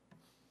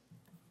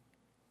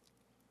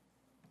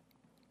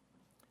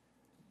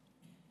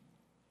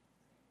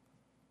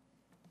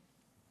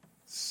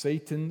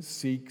 Satan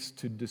seeks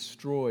to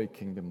destroy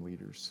kingdom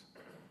leaders,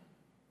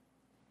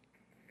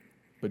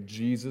 but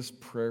Jesus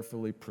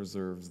prayerfully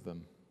preserves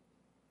them.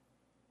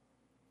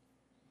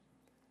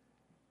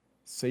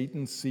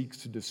 Satan seeks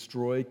to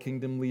destroy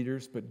kingdom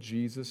leaders, but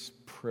Jesus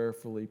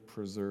prayerfully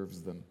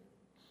preserves them.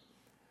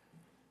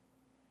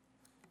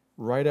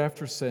 Right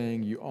after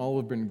saying, you all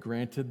have been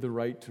granted the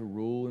right to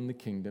rule in the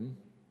kingdom,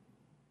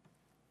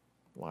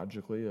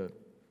 logically it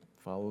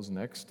follows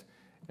next,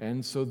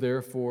 and so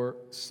therefore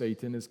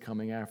Satan is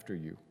coming after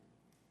you.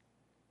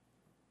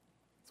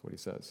 That's what he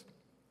says.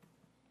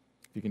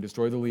 If he can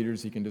destroy the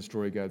leaders, he can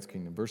destroy God's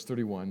kingdom. Verse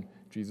 31,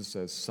 Jesus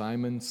says,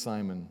 Simon,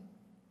 Simon,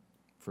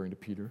 referring to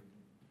Peter,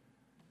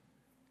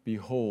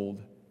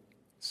 behold,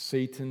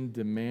 Satan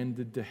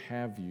demanded to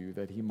have you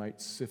that he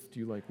might sift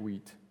you like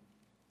wheat.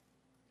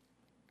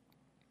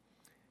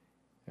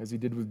 As he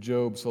did with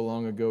Job so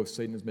long ago,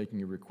 Satan is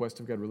making a request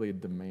of God, really a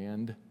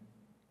demand.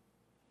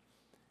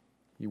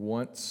 He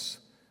wants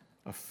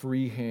a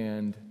free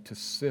hand to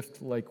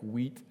sift like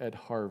wheat at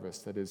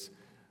harvest. That is,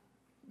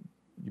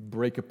 you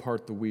break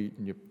apart the wheat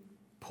and you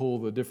pull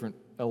the different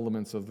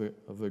elements of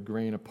the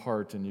grain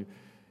apart and you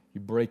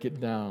break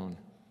it down.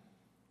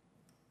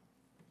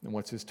 And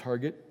what's his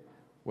target?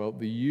 Well,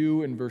 the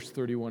you in verse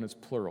 31 is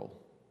plural.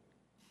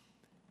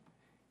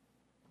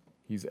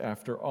 He's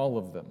after all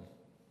of them,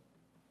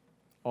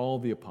 all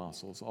the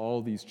apostles,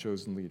 all these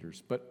chosen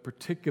leaders, but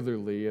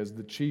particularly as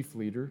the chief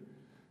leader,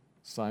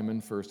 Simon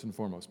first and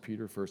foremost,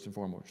 Peter first and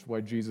foremost. Which is why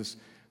Jesus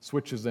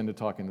switches then to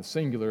talk in the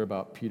singular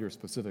about Peter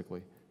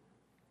specifically.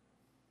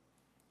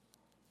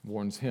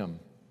 Warns him,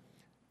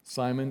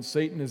 Simon,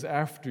 Satan is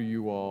after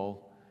you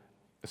all,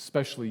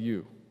 especially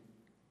you.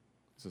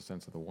 Is the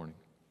sense of the warning.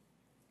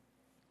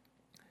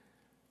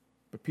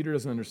 But Peter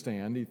doesn't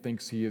understand. He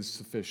thinks he is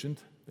sufficient,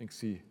 thinks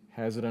he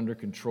has it under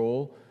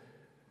control,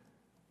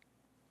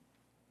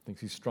 thinks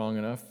he's strong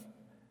enough.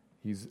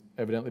 He's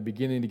evidently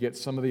beginning to get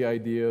some of the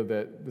idea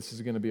that this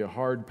is going to be a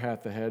hard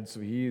path ahead, so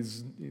he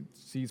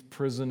sees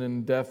prison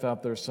and death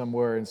out there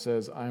somewhere and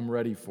says, I'm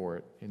ready for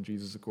it. And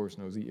Jesus, of course,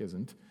 knows he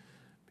isn't,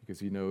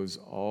 because he knows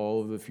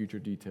all of the future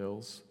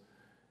details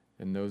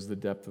and knows the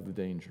depth of the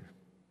danger.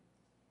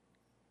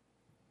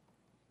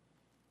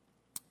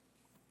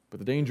 But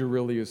the danger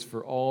really is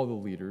for all the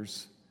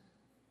leaders.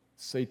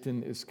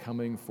 Satan is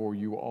coming for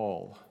you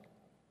all.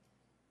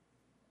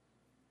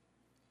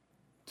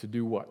 To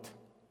do what?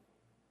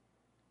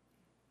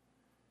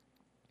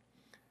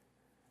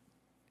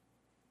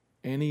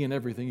 Any and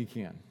everything he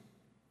can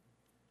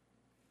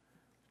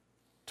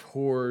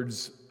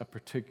towards a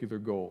particular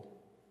goal.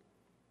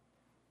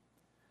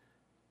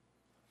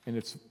 And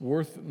it's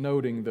worth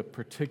noting the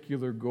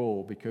particular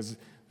goal, because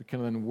we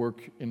can then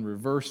work in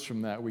reverse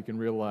from that. We can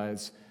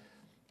realize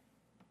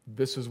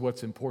this is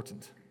what's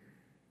important.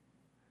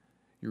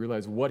 You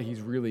realize what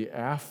he's really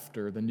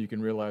after, then you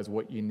can realize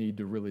what you need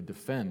to really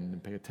defend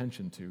and pay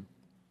attention to.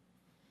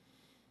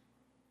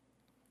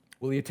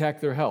 Will he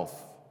attack their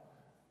health?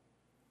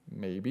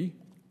 Maybe.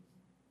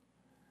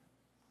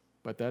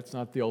 But that's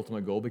not the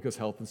ultimate goal, because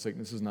health and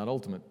sickness is not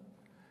ultimate.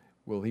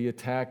 Will he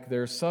attack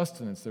their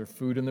sustenance, their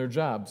food and their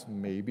jobs?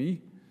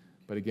 Maybe.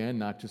 But again,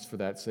 not just for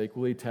that sake.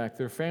 Will he attack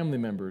their family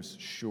members?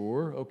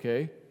 Sure,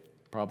 okay,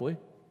 probably.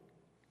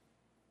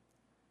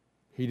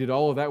 He did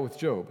all of that with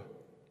Job.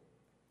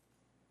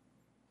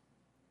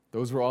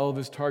 Those were all of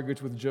his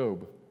targets with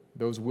Job.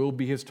 Those will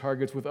be his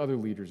targets with other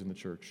leaders in the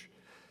church.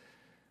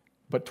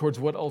 But towards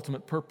what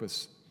ultimate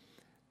purpose?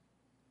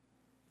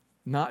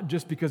 Not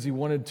just because he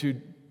wanted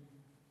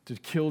to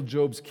kill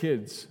Job's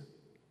kids,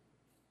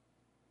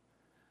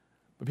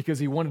 but because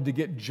he wanted to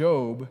get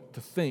Job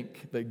to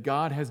think that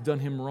God has done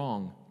him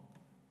wrong,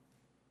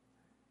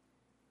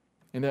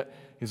 and that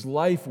his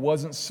life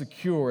wasn't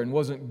secure and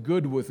wasn't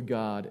good with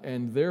God,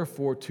 and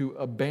therefore to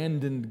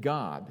abandon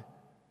God.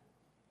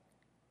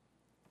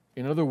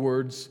 In other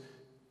words,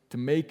 to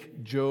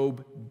make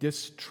Job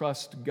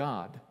distrust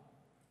God.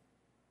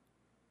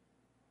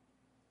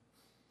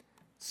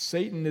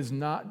 Satan is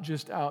not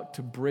just out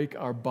to break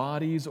our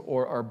bodies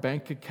or our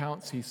bank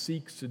accounts. He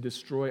seeks to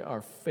destroy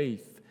our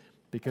faith,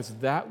 because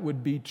that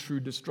would be true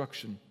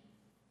destruction.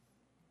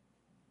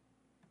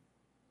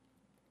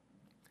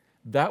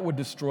 That would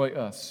destroy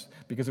us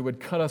because it would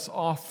cut us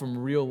off from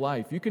real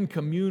life. You can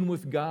commune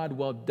with God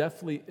while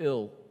deathly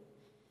ill.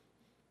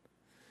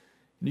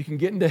 You can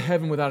get into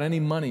heaven without any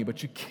money,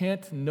 but you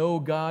can't know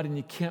God and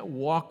you can't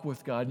walk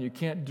with God and you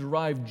can't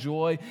derive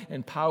joy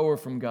and power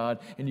from God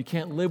and you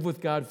can't live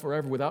with God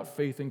forever without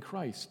faith in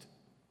Christ.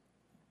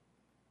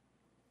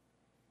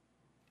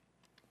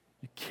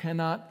 You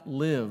cannot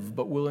live,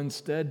 but will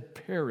instead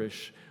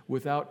perish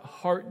without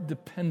heart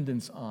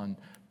dependence on,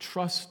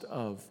 trust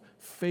of,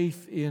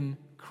 faith in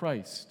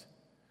Christ.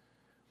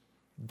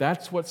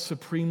 That's what's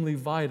supremely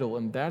vital,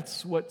 and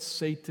that's what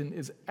Satan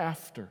is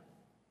after.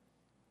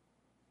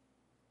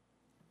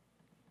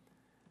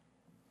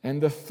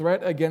 And the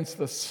threat against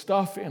the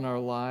stuff in our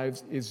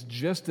lives is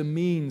just a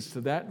means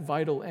to that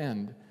vital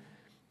end.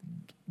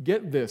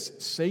 Get this,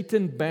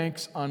 Satan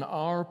banks on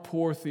our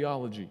poor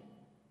theology.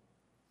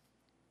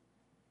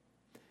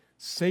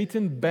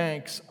 Satan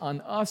banks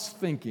on us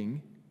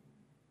thinking,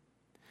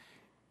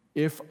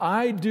 if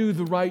I do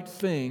the right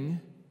thing,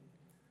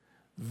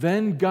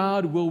 then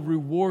God will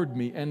reward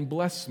me and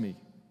bless me.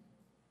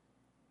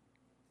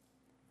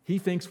 He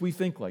thinks we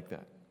think like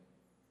that.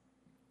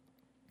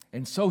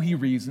 And so he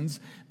reasons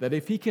that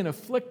if he can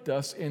afflict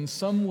us in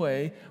some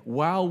way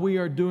while we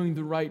are doing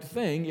the right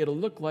thing, it'll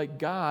look like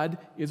God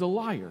is a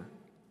liar.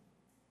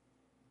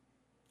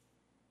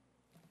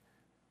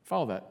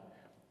 Follow that.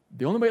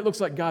 The only way it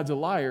looks like God's a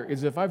liar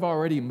is if I've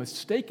already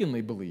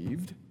mistakenly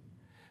believed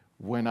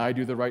when I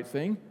do the right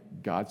thing,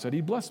 God said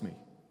He'd bless me.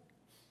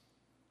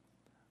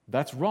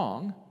 That's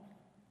wrong.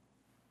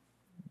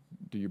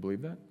 Do you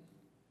believe that?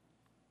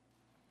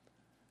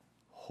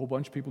 A whole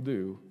bunch of people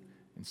do,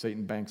 and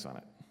Satan banks on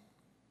it.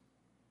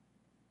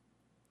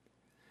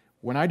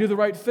 When I do the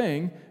right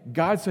thing,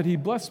 God said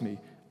He'd bless me.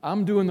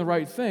 I'm doing the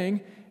right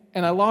thing,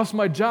 and I lost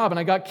my job, and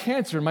I got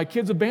cancer, and my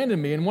kids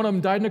abandoned me, and one of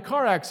them died in a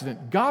car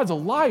accident. God's a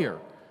liar.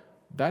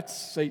 That's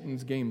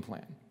Satan's game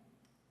plan.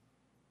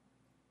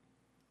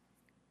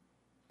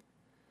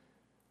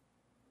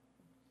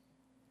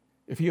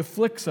 If he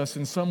afflicts us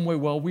in some way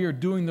while we are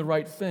doing the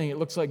right thing, it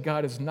looks like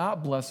God is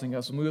not blessing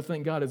us, and we will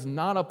think God is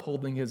not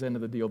upholding His end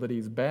of the deal, that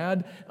He's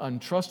bad,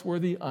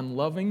 untrustworthy,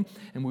 unloving,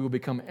 and we will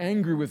become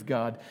angry with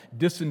God,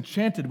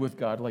 disenchanted with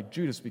God like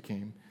Judas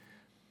became.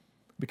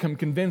 Become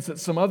convinced that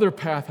some other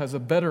path has a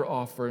better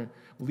offer,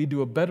 will lead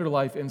to a better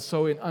life, and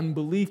so in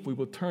unbelief we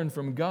will turn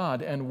from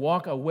God and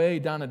walk away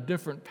down a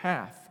different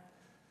path.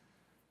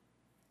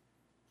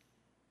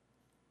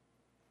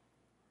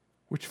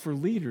 Which for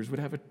leaders would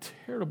have a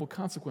terrible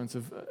consequence,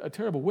 of a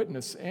terrible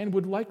witness, and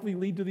would likely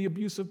lead to the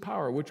abuse of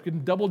power, which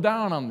can double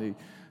down on the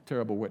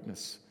terrible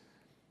witness.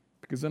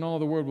 Because then all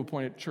the world will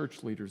point at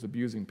church leaders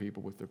abusing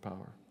people with their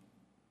power.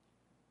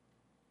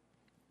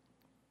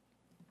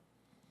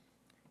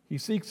 He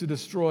seeks to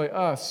destroy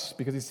us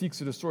because he seeks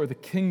to destroy the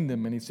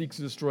kingdom, and he seeks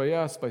to destroy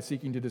us by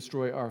seeking to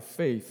destroy our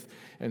faith.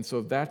 And so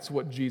that's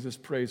what Jesus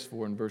prays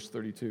for in verse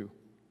 32.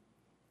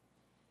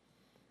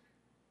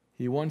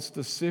 He wants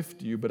to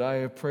sift you, but I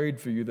have prayed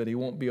for you that he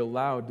won't be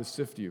allowed to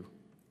sift you.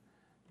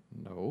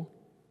 No.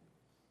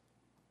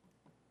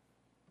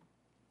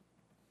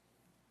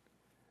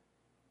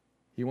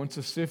 He wants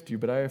to sift you,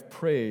 but I have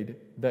prayed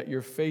that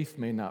your faith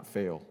may not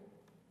fail.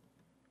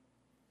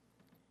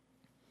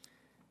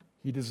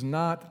 He does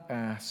not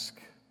ask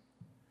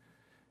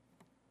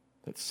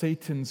that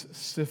Satan's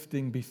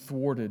sifting be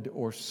thwarted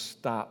or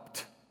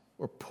stopped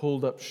or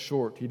pulled up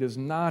short. He does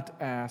not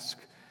ask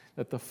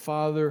that the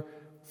Father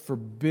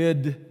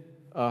forbid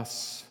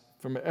us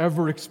from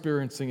ever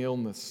experiencing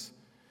illness,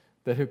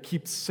 that He'll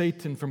keep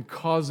Satan from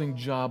causing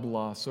job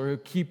loss, or He'll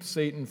keep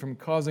Satan from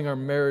causing our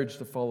marriage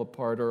to fall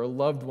apart or a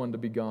loved one to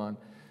be gone.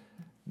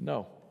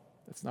 No,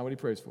 that's not what He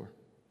prays for.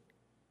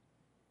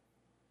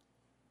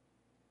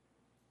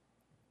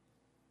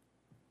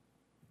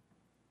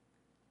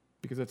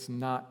 Because that's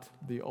not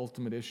the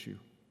ultimate issue.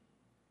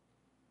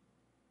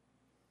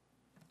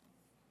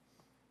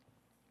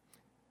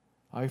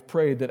 I've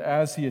prayed that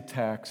as he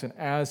attacks and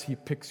as he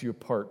picks you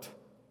apart,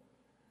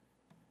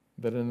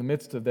 that in the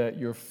midst of that,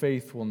 your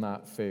faith will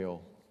not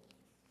fail.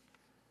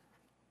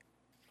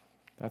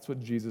 That's what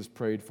Jesus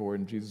prayed for,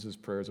 and Jesus'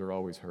 prayers are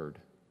always heard.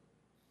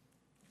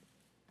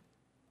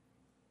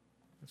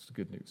 That's the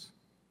good news.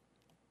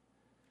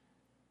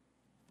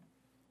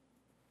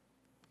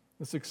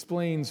 This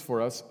explains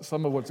for us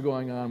some of what's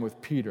going on with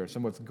Peter,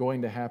 some of what's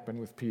going to happen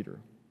with Peter.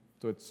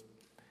 So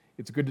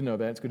it's good to know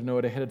that. It's good to know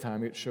it ahead of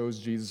time. It shows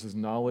Jesus'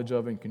 knowledge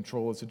of and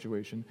control of the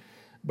situation.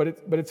 But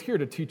it's here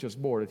to teach us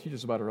more, to teach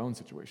us about our own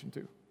situation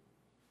too.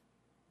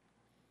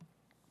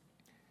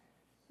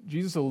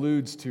 Jesus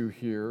alludes to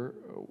here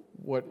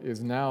what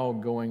is now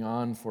going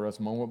on for us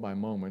moment by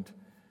moment.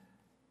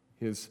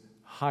 His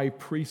high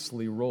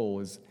priestly role,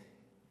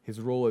 his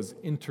role as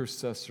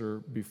intercessor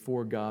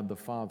before God the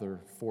Father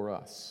for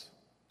us.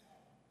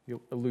 He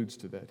alludes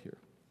to that here.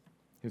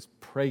 His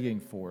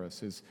praying for us,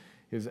 his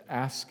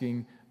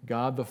asking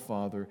God the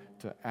Father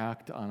to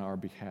act on our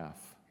behalf.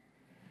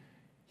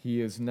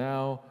 He is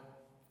now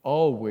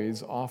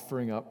always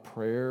offering up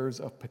prayers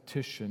of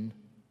petition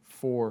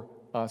for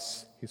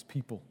us, His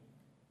people.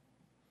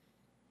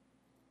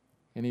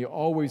 And he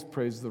always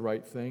prays the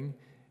right thing.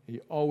 He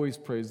always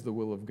prays the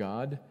will of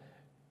God,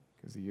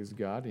 because he is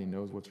God and he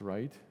knows what's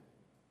right.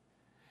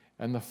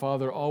 And the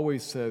Father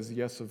always says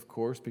yes, of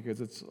course, because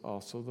it's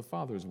also the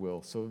Father's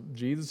will. So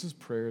Jesus'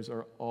 prayers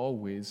are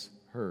always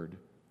heard.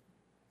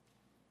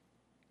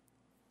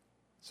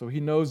 So he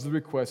knows the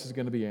request is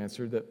going to be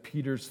answered, that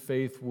Peter's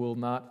faith will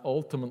not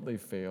ultimately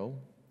fail.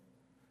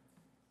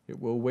 It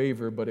will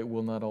waver, but it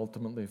will not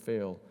ultimately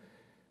fail.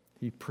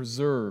 He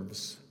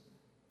preserves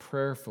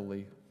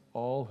prayerfully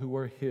all who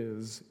are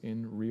his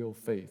in real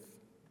faith.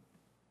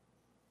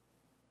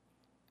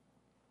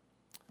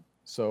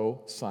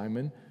 So,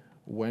 Simon,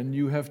 when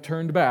you have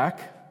turned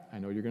back, I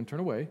know you're going to turn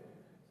away,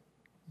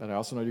 but I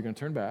also know you're going to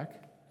turn back,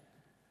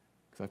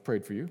 because I've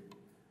prayed for you.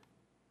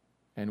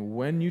 And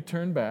when you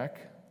turn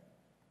back,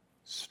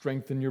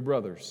 strengthen your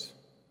brothers.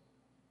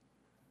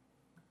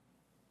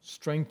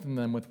 Strengthen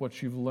them with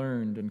what you've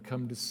learned and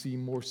come to see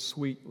more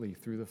sweetly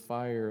through the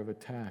fire of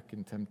attack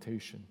and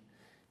temptation.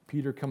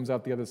 Peter comes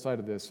out the other side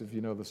of this, if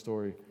you know the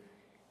story.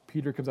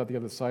 Peter comes out the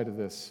other side of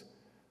this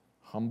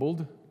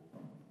humbled,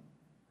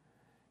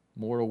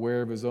 more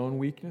aware of his own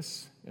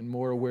weakness, and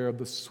more aware of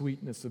the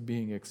sweetness of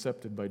being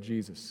accepted by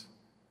Jesus.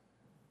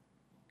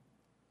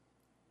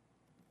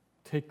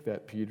 Take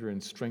that, Peter,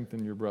 and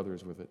strengthen your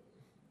brothers with it.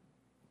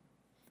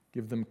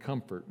 Give them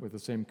comfort with the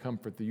same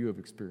comfort that you have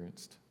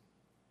experienced.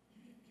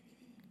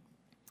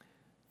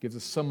 Gives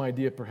us some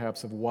idea,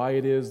 perhaps, of why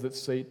it is that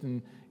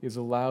Satan is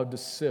allowed to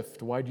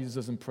sift, why Jesus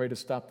doesn't pray to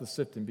stop the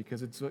sifting,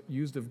 because it's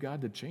used of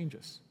God to change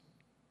us.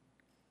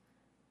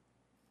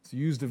 It's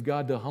used of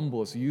God to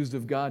humble us, used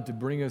of God to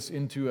bring us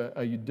into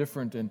a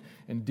different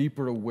and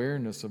deeper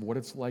awareness of what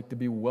it's like to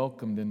be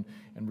welcomed and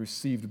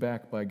received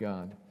back by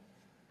God.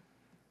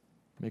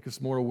 Make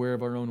us more aware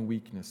of our own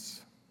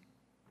weakness.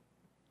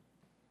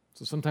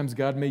 So sometimes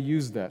God may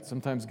use that.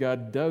 Sometimes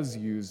God does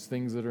use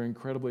things that are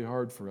incredibly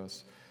hard for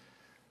us.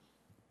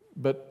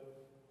 But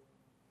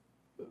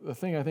the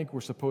thing I think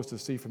we're supposed to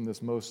see from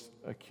this most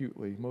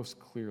acutely, most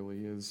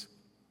clearly, is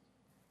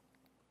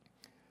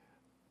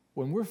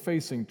when we're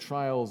facing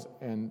trials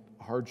and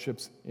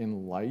hardships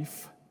in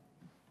life,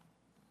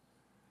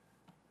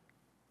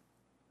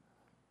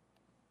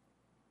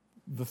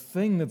 the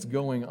thing that's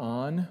going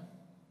on,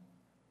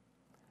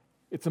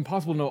 it's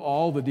impossible to know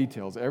all the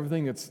details,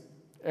 everything that's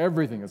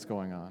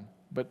going on.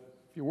 But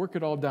if you work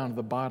it all down to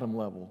the bottom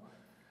level,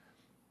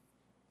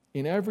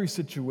 in every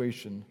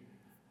situation,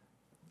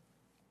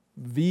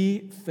 the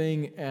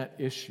thing at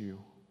issue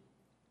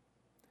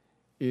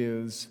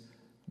is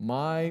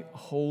my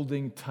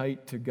holding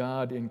tight to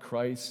God in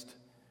Christ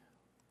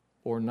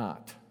or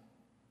not.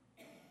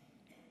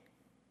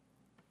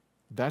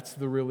 That's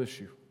the real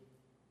issue.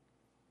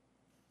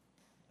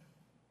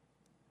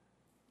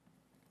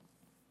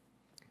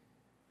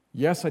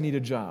 Yes, I need a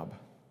job.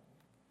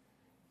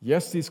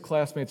 Yes, these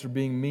classmates are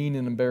being mean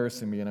and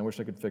embarrassing me, and I wish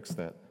I could fix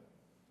that.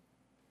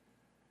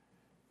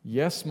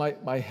 Yes,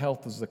 my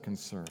health is a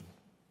concern.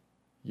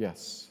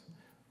 Yes.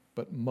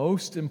 But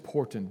most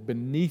important,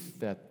 beneath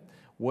that,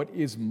 what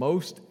is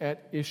most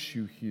at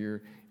issue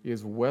here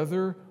is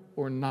whether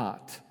or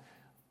not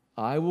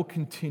I will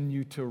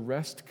continue to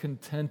rest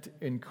content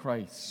in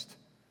Christ.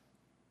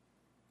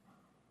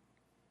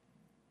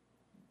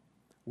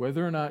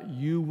 Whether or not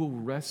you will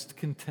rest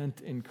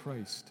content in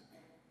Christ.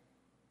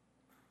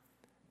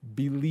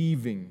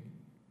 Believing,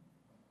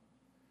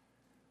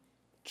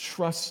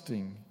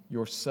 trusting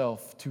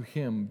yourself to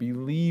Him,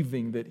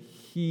 believing that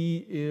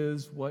He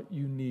is what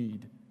you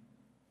need,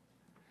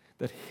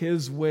 that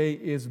His way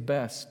is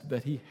best,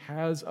 that He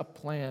has a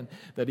plan,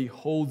 that He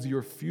holds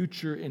your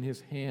future in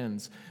His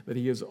hands, that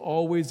He is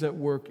always at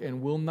work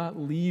and will not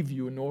leave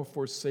you nor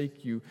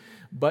forsake you,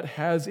 but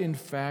has in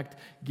fact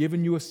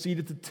given you a seat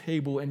at the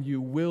table, and you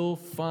will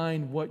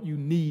find what you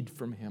need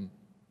from Him.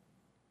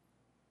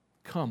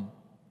 Come.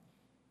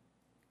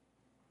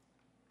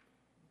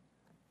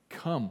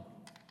 Come.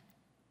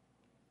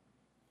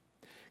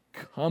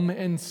 Come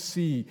and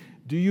see.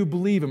 Do you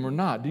believe Him or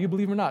not? Do you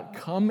believe Him or not?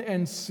 Come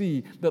and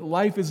see that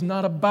life is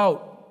not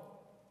about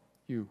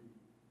you.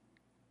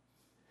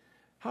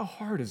 How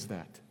hard is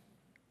that?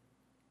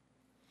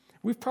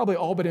 We've probably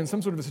all been in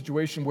some sort of a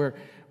situation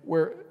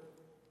where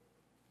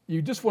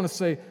you just want to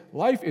say,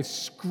 life is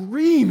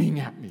screaming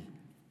at me,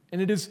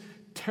 and it is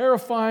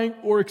terrifying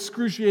or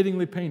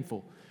excruciatingly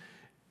painful.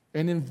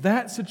 And in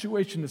that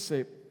situation to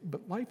say,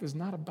 but life is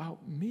not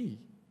about me.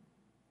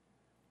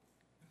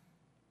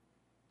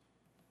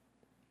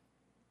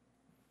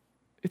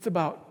 It's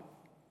about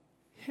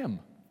Him.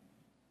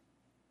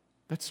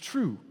 That's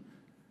true.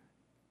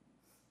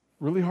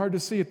 Really hard to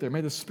see it there.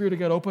 May the Spirit of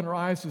God open our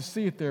eyes to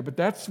see it there. But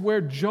that's where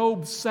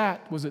Job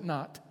sat, was it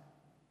not?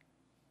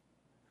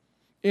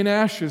 In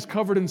ashes,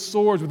 covered in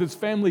sores, with his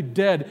family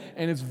dead,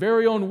 and his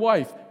very own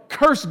wife.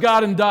 Curse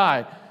God and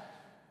die.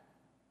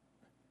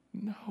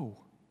 No.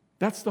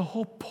 That's the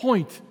whole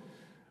point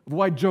of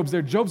why Job's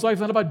there. Job's life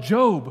is not about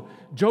Job.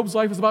 Job's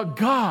life is about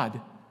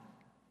God.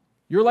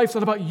 Your life's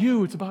not about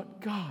you, it's about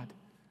God.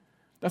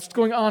 That's what's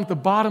going on at the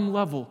bottom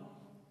level.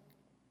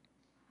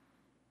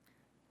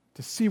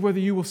 to see whether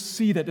you will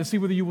see that, to see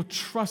whether you will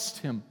trust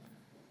Him.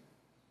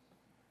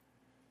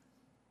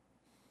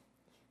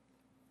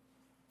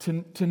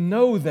 To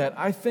know that,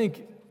 I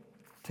think,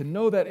 to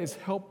know that is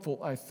helpful,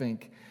 I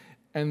think.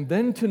 And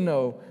then to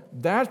know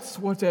that's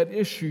what's at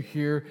issue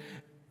here,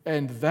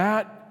 and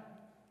that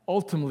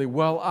ultimately,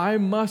 well, I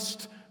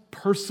must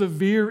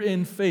persevere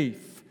in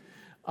faith.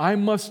 I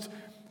must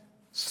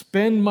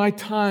spend my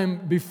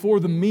time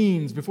before the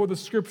means, before the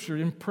Scripture,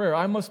 in prayer.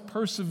 I must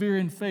persevere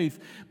in faith.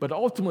 But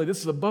ultimately, this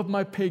is above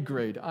my pay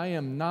grade. I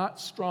am not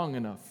strong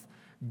enough.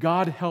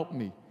 God help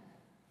me.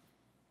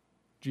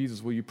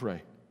 Jesus, will you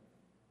pray?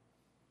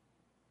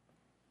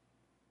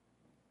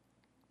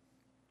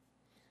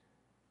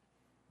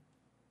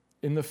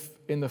 In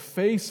the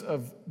face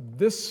of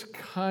this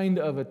kind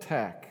of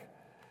attack,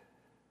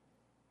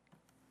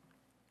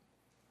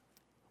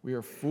 we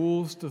are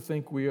fools to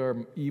think we are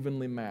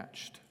evenly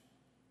matched.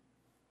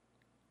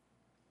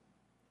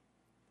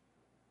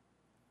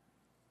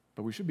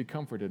 But we should be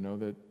comforted to know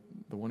that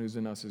the one who's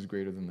in us is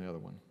greater than the other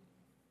one.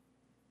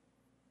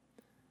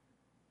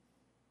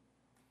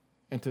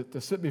 And to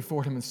sit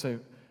before Him and say,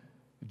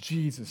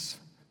 Jesus,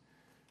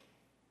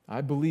 I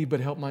believe, but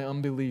help my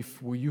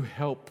unbelief. Will you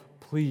help,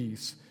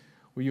 please?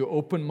 Will you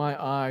open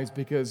my eyes,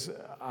 because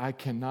I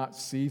cannot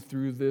see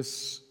through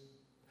this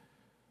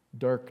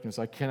darkness.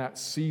 I cannot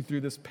see through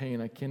this pain.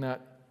 I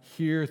cannot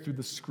hear through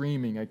the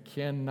screaming. I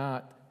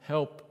cannot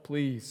help,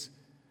 please.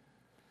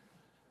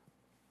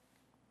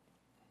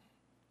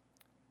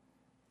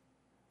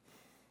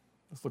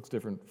 This looks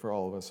different for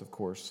all of us, of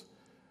course.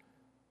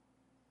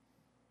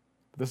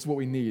 But this is what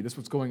we need. This is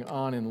what's going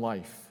on in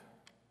life.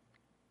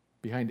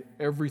 Behind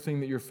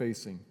everything that you're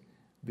facing,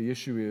 the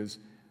issue is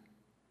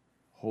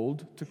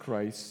hold to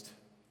Christ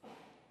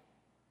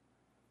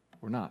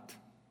or not.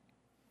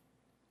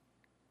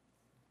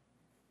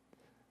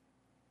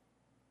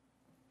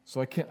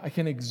 So I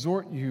can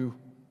exhort you,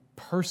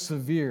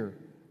 persevere.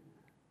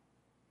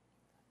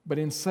 But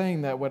in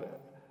saying that, what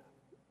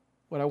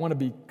I want to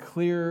be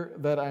clear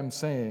that I'm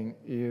saying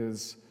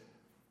is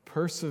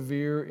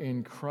persevere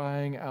in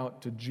crying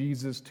out to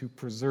Jesus to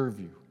preserve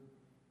you.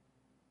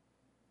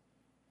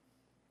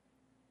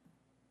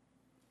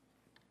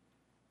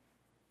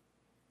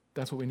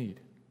 That's what we need.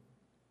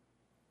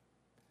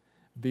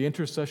 The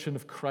intercession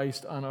of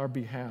Christ on our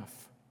behalf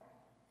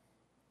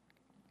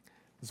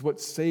is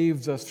what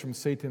saves us from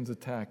Satan's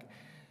attack,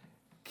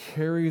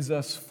 carries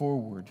us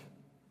forward,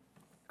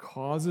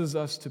 causes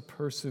us to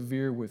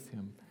persevere with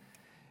Him.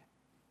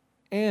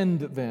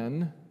 And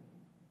then,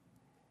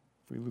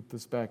 if we loop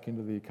this back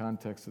into the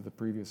context of the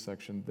previous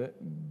section,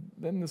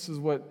 then this is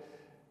what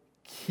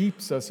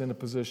keeps us in a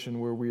position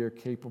where we are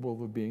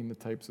capable of being the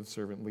types of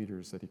servant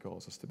leaders that He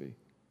calls us to be.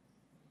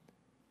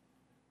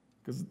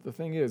 Because the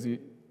thing is,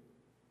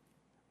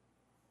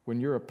 when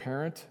you're a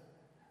parent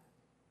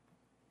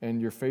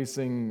and you're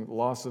facing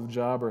loss of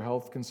job or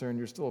health concern,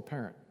 you're still a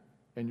parent,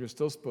 and you're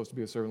still supposed to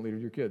be a servant leader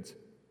to your kids.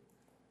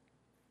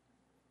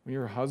 When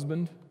you're a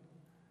husband,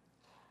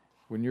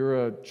 when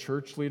you're a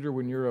church leader,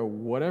 when you're a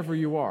whatever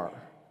you are,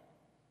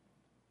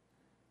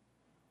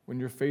 when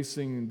you're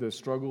facing the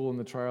struggle and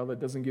the trial that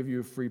doesn't give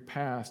you a free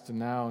pass to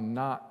now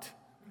not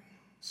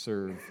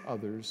serve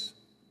others,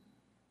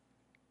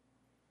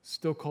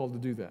 still called to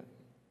do that.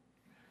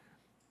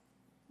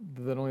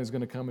 That only is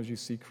going to come as you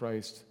see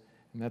Christ,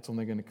 and that's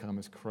only going to come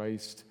as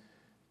Christ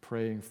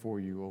praying for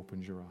you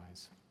opens your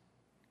eyes.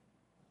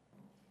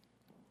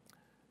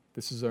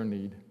 This is our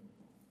need.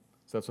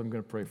 So that's what I'm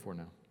going to pray for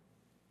now.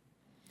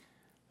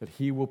 That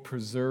He will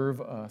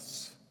preserve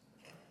us,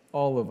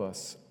 all of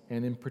us,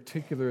 and in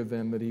particular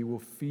then that He will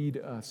feed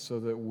us so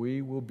that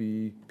we will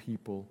be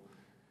people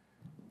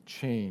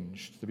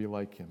changed to be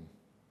like Him.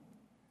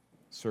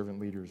 Servant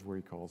leaders where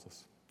He calls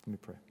us. Let me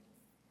pray.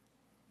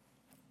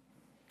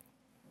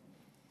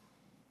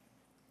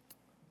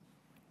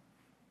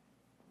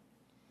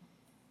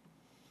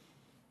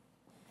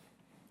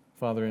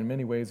 Father, in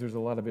many ways, there's a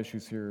lot of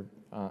issues here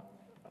that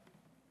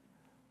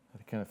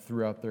I kind of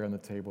threw out there on the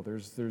table.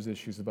 There's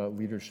issues about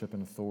leadership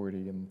and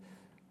authority, and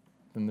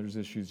then there's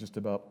issues just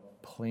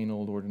about plain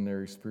old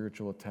ordinary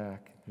spiritual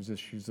attack. There's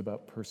issues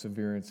about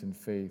perseverance in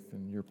faith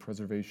and your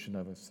preservation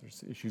of us.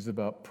 There's issues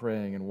about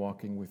praying and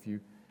walking with you.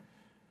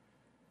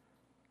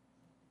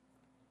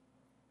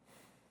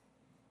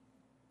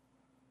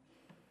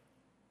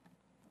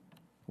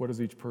 What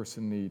does each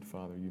person need,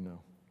 Father? You know.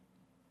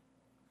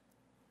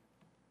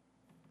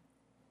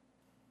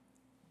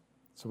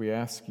 So we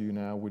ask you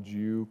now, would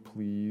you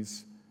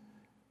please,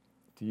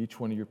 to each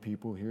one of your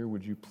people here,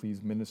 would you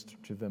please minister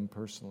to them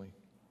personally?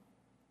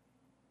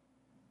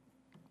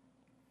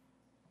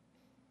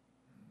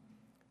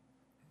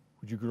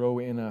 Would you grow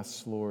in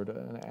us, Lord,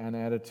 an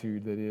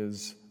attitude that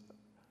is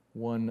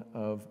one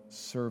of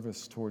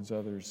service towards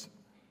others,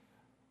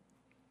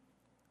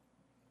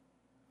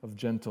 of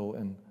gentle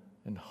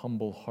and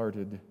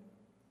humble-hearted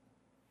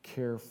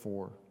care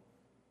for,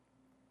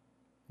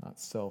 not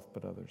self,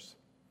 but others.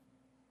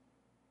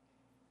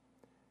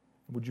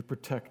 Would you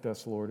protect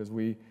us, Lord, as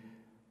we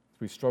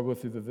struggle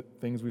through the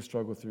things we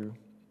struggle through?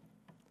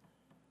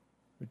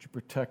 Would you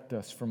protect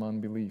us from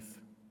unbelief?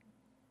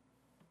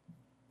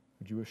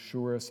 Would you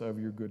assure us of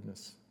your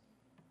goodness?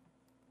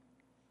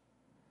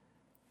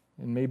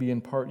 And maybe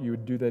in part you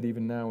would do that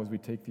even now as we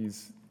take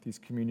these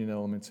communion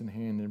elements in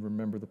hand and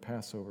remember the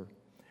Passover.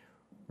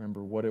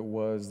 Remember what it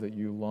was that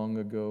you long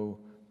ago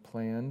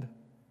planned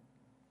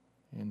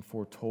and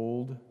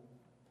foretold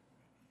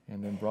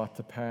and then brought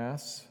to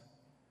pass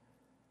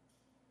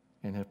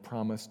and have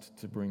promised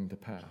to bring to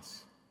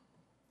pass.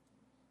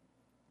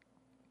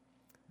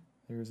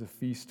 There is a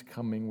feast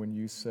coming when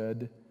you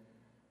said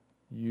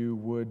you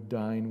would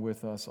dine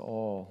with us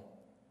all.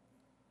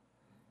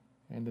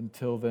 And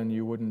until then,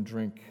 you wouldn't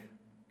drink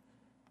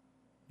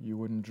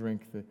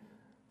the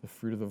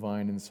fruit of the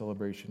vine in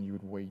celebration. You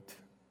would wait.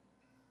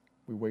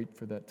 We wait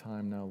for that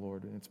time now,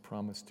 Lord, and it's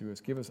promised to us.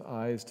 Give us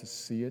eyes to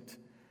see it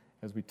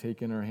as we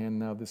take in our hand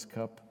now this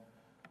cup,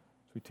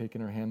 as we take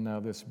in our hand now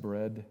this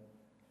bread.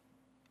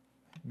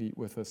 Meet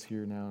with us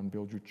here now and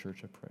build your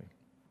church, I pray.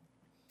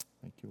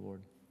 Thank you,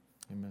 Lord.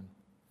 Amen.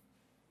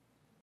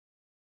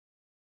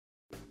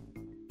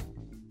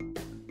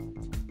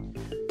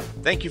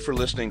 Thank you for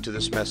listening to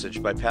this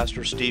message by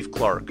Pastor Steve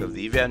Clark of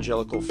the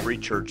Evangelical Free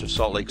Church of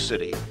Salt Lake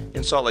City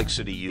in Salt Lake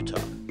City, Utah.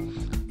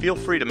 Feel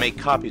free to make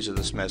copies of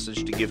this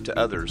message to give to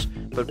others,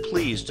 but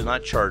please do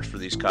not charge for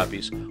these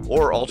copies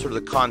or alter the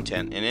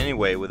content in any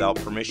way without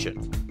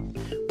permission.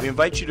 We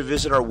invite you to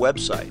visit our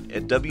website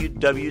at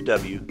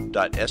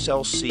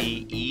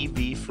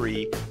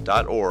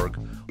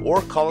www.slcevfree.org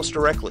or call us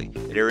directly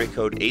at area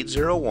code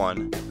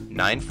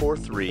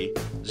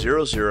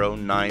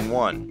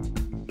 801-943-0091.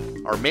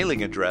 Our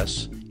mailing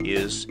address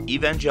is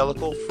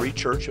Evangelical Free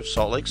Church of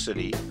Salt Lake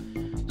City,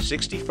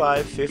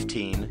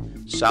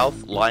 6515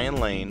 South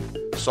Lion Lane,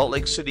 Salt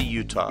Lake City,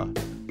 Utah,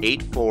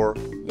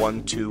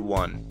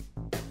 84121.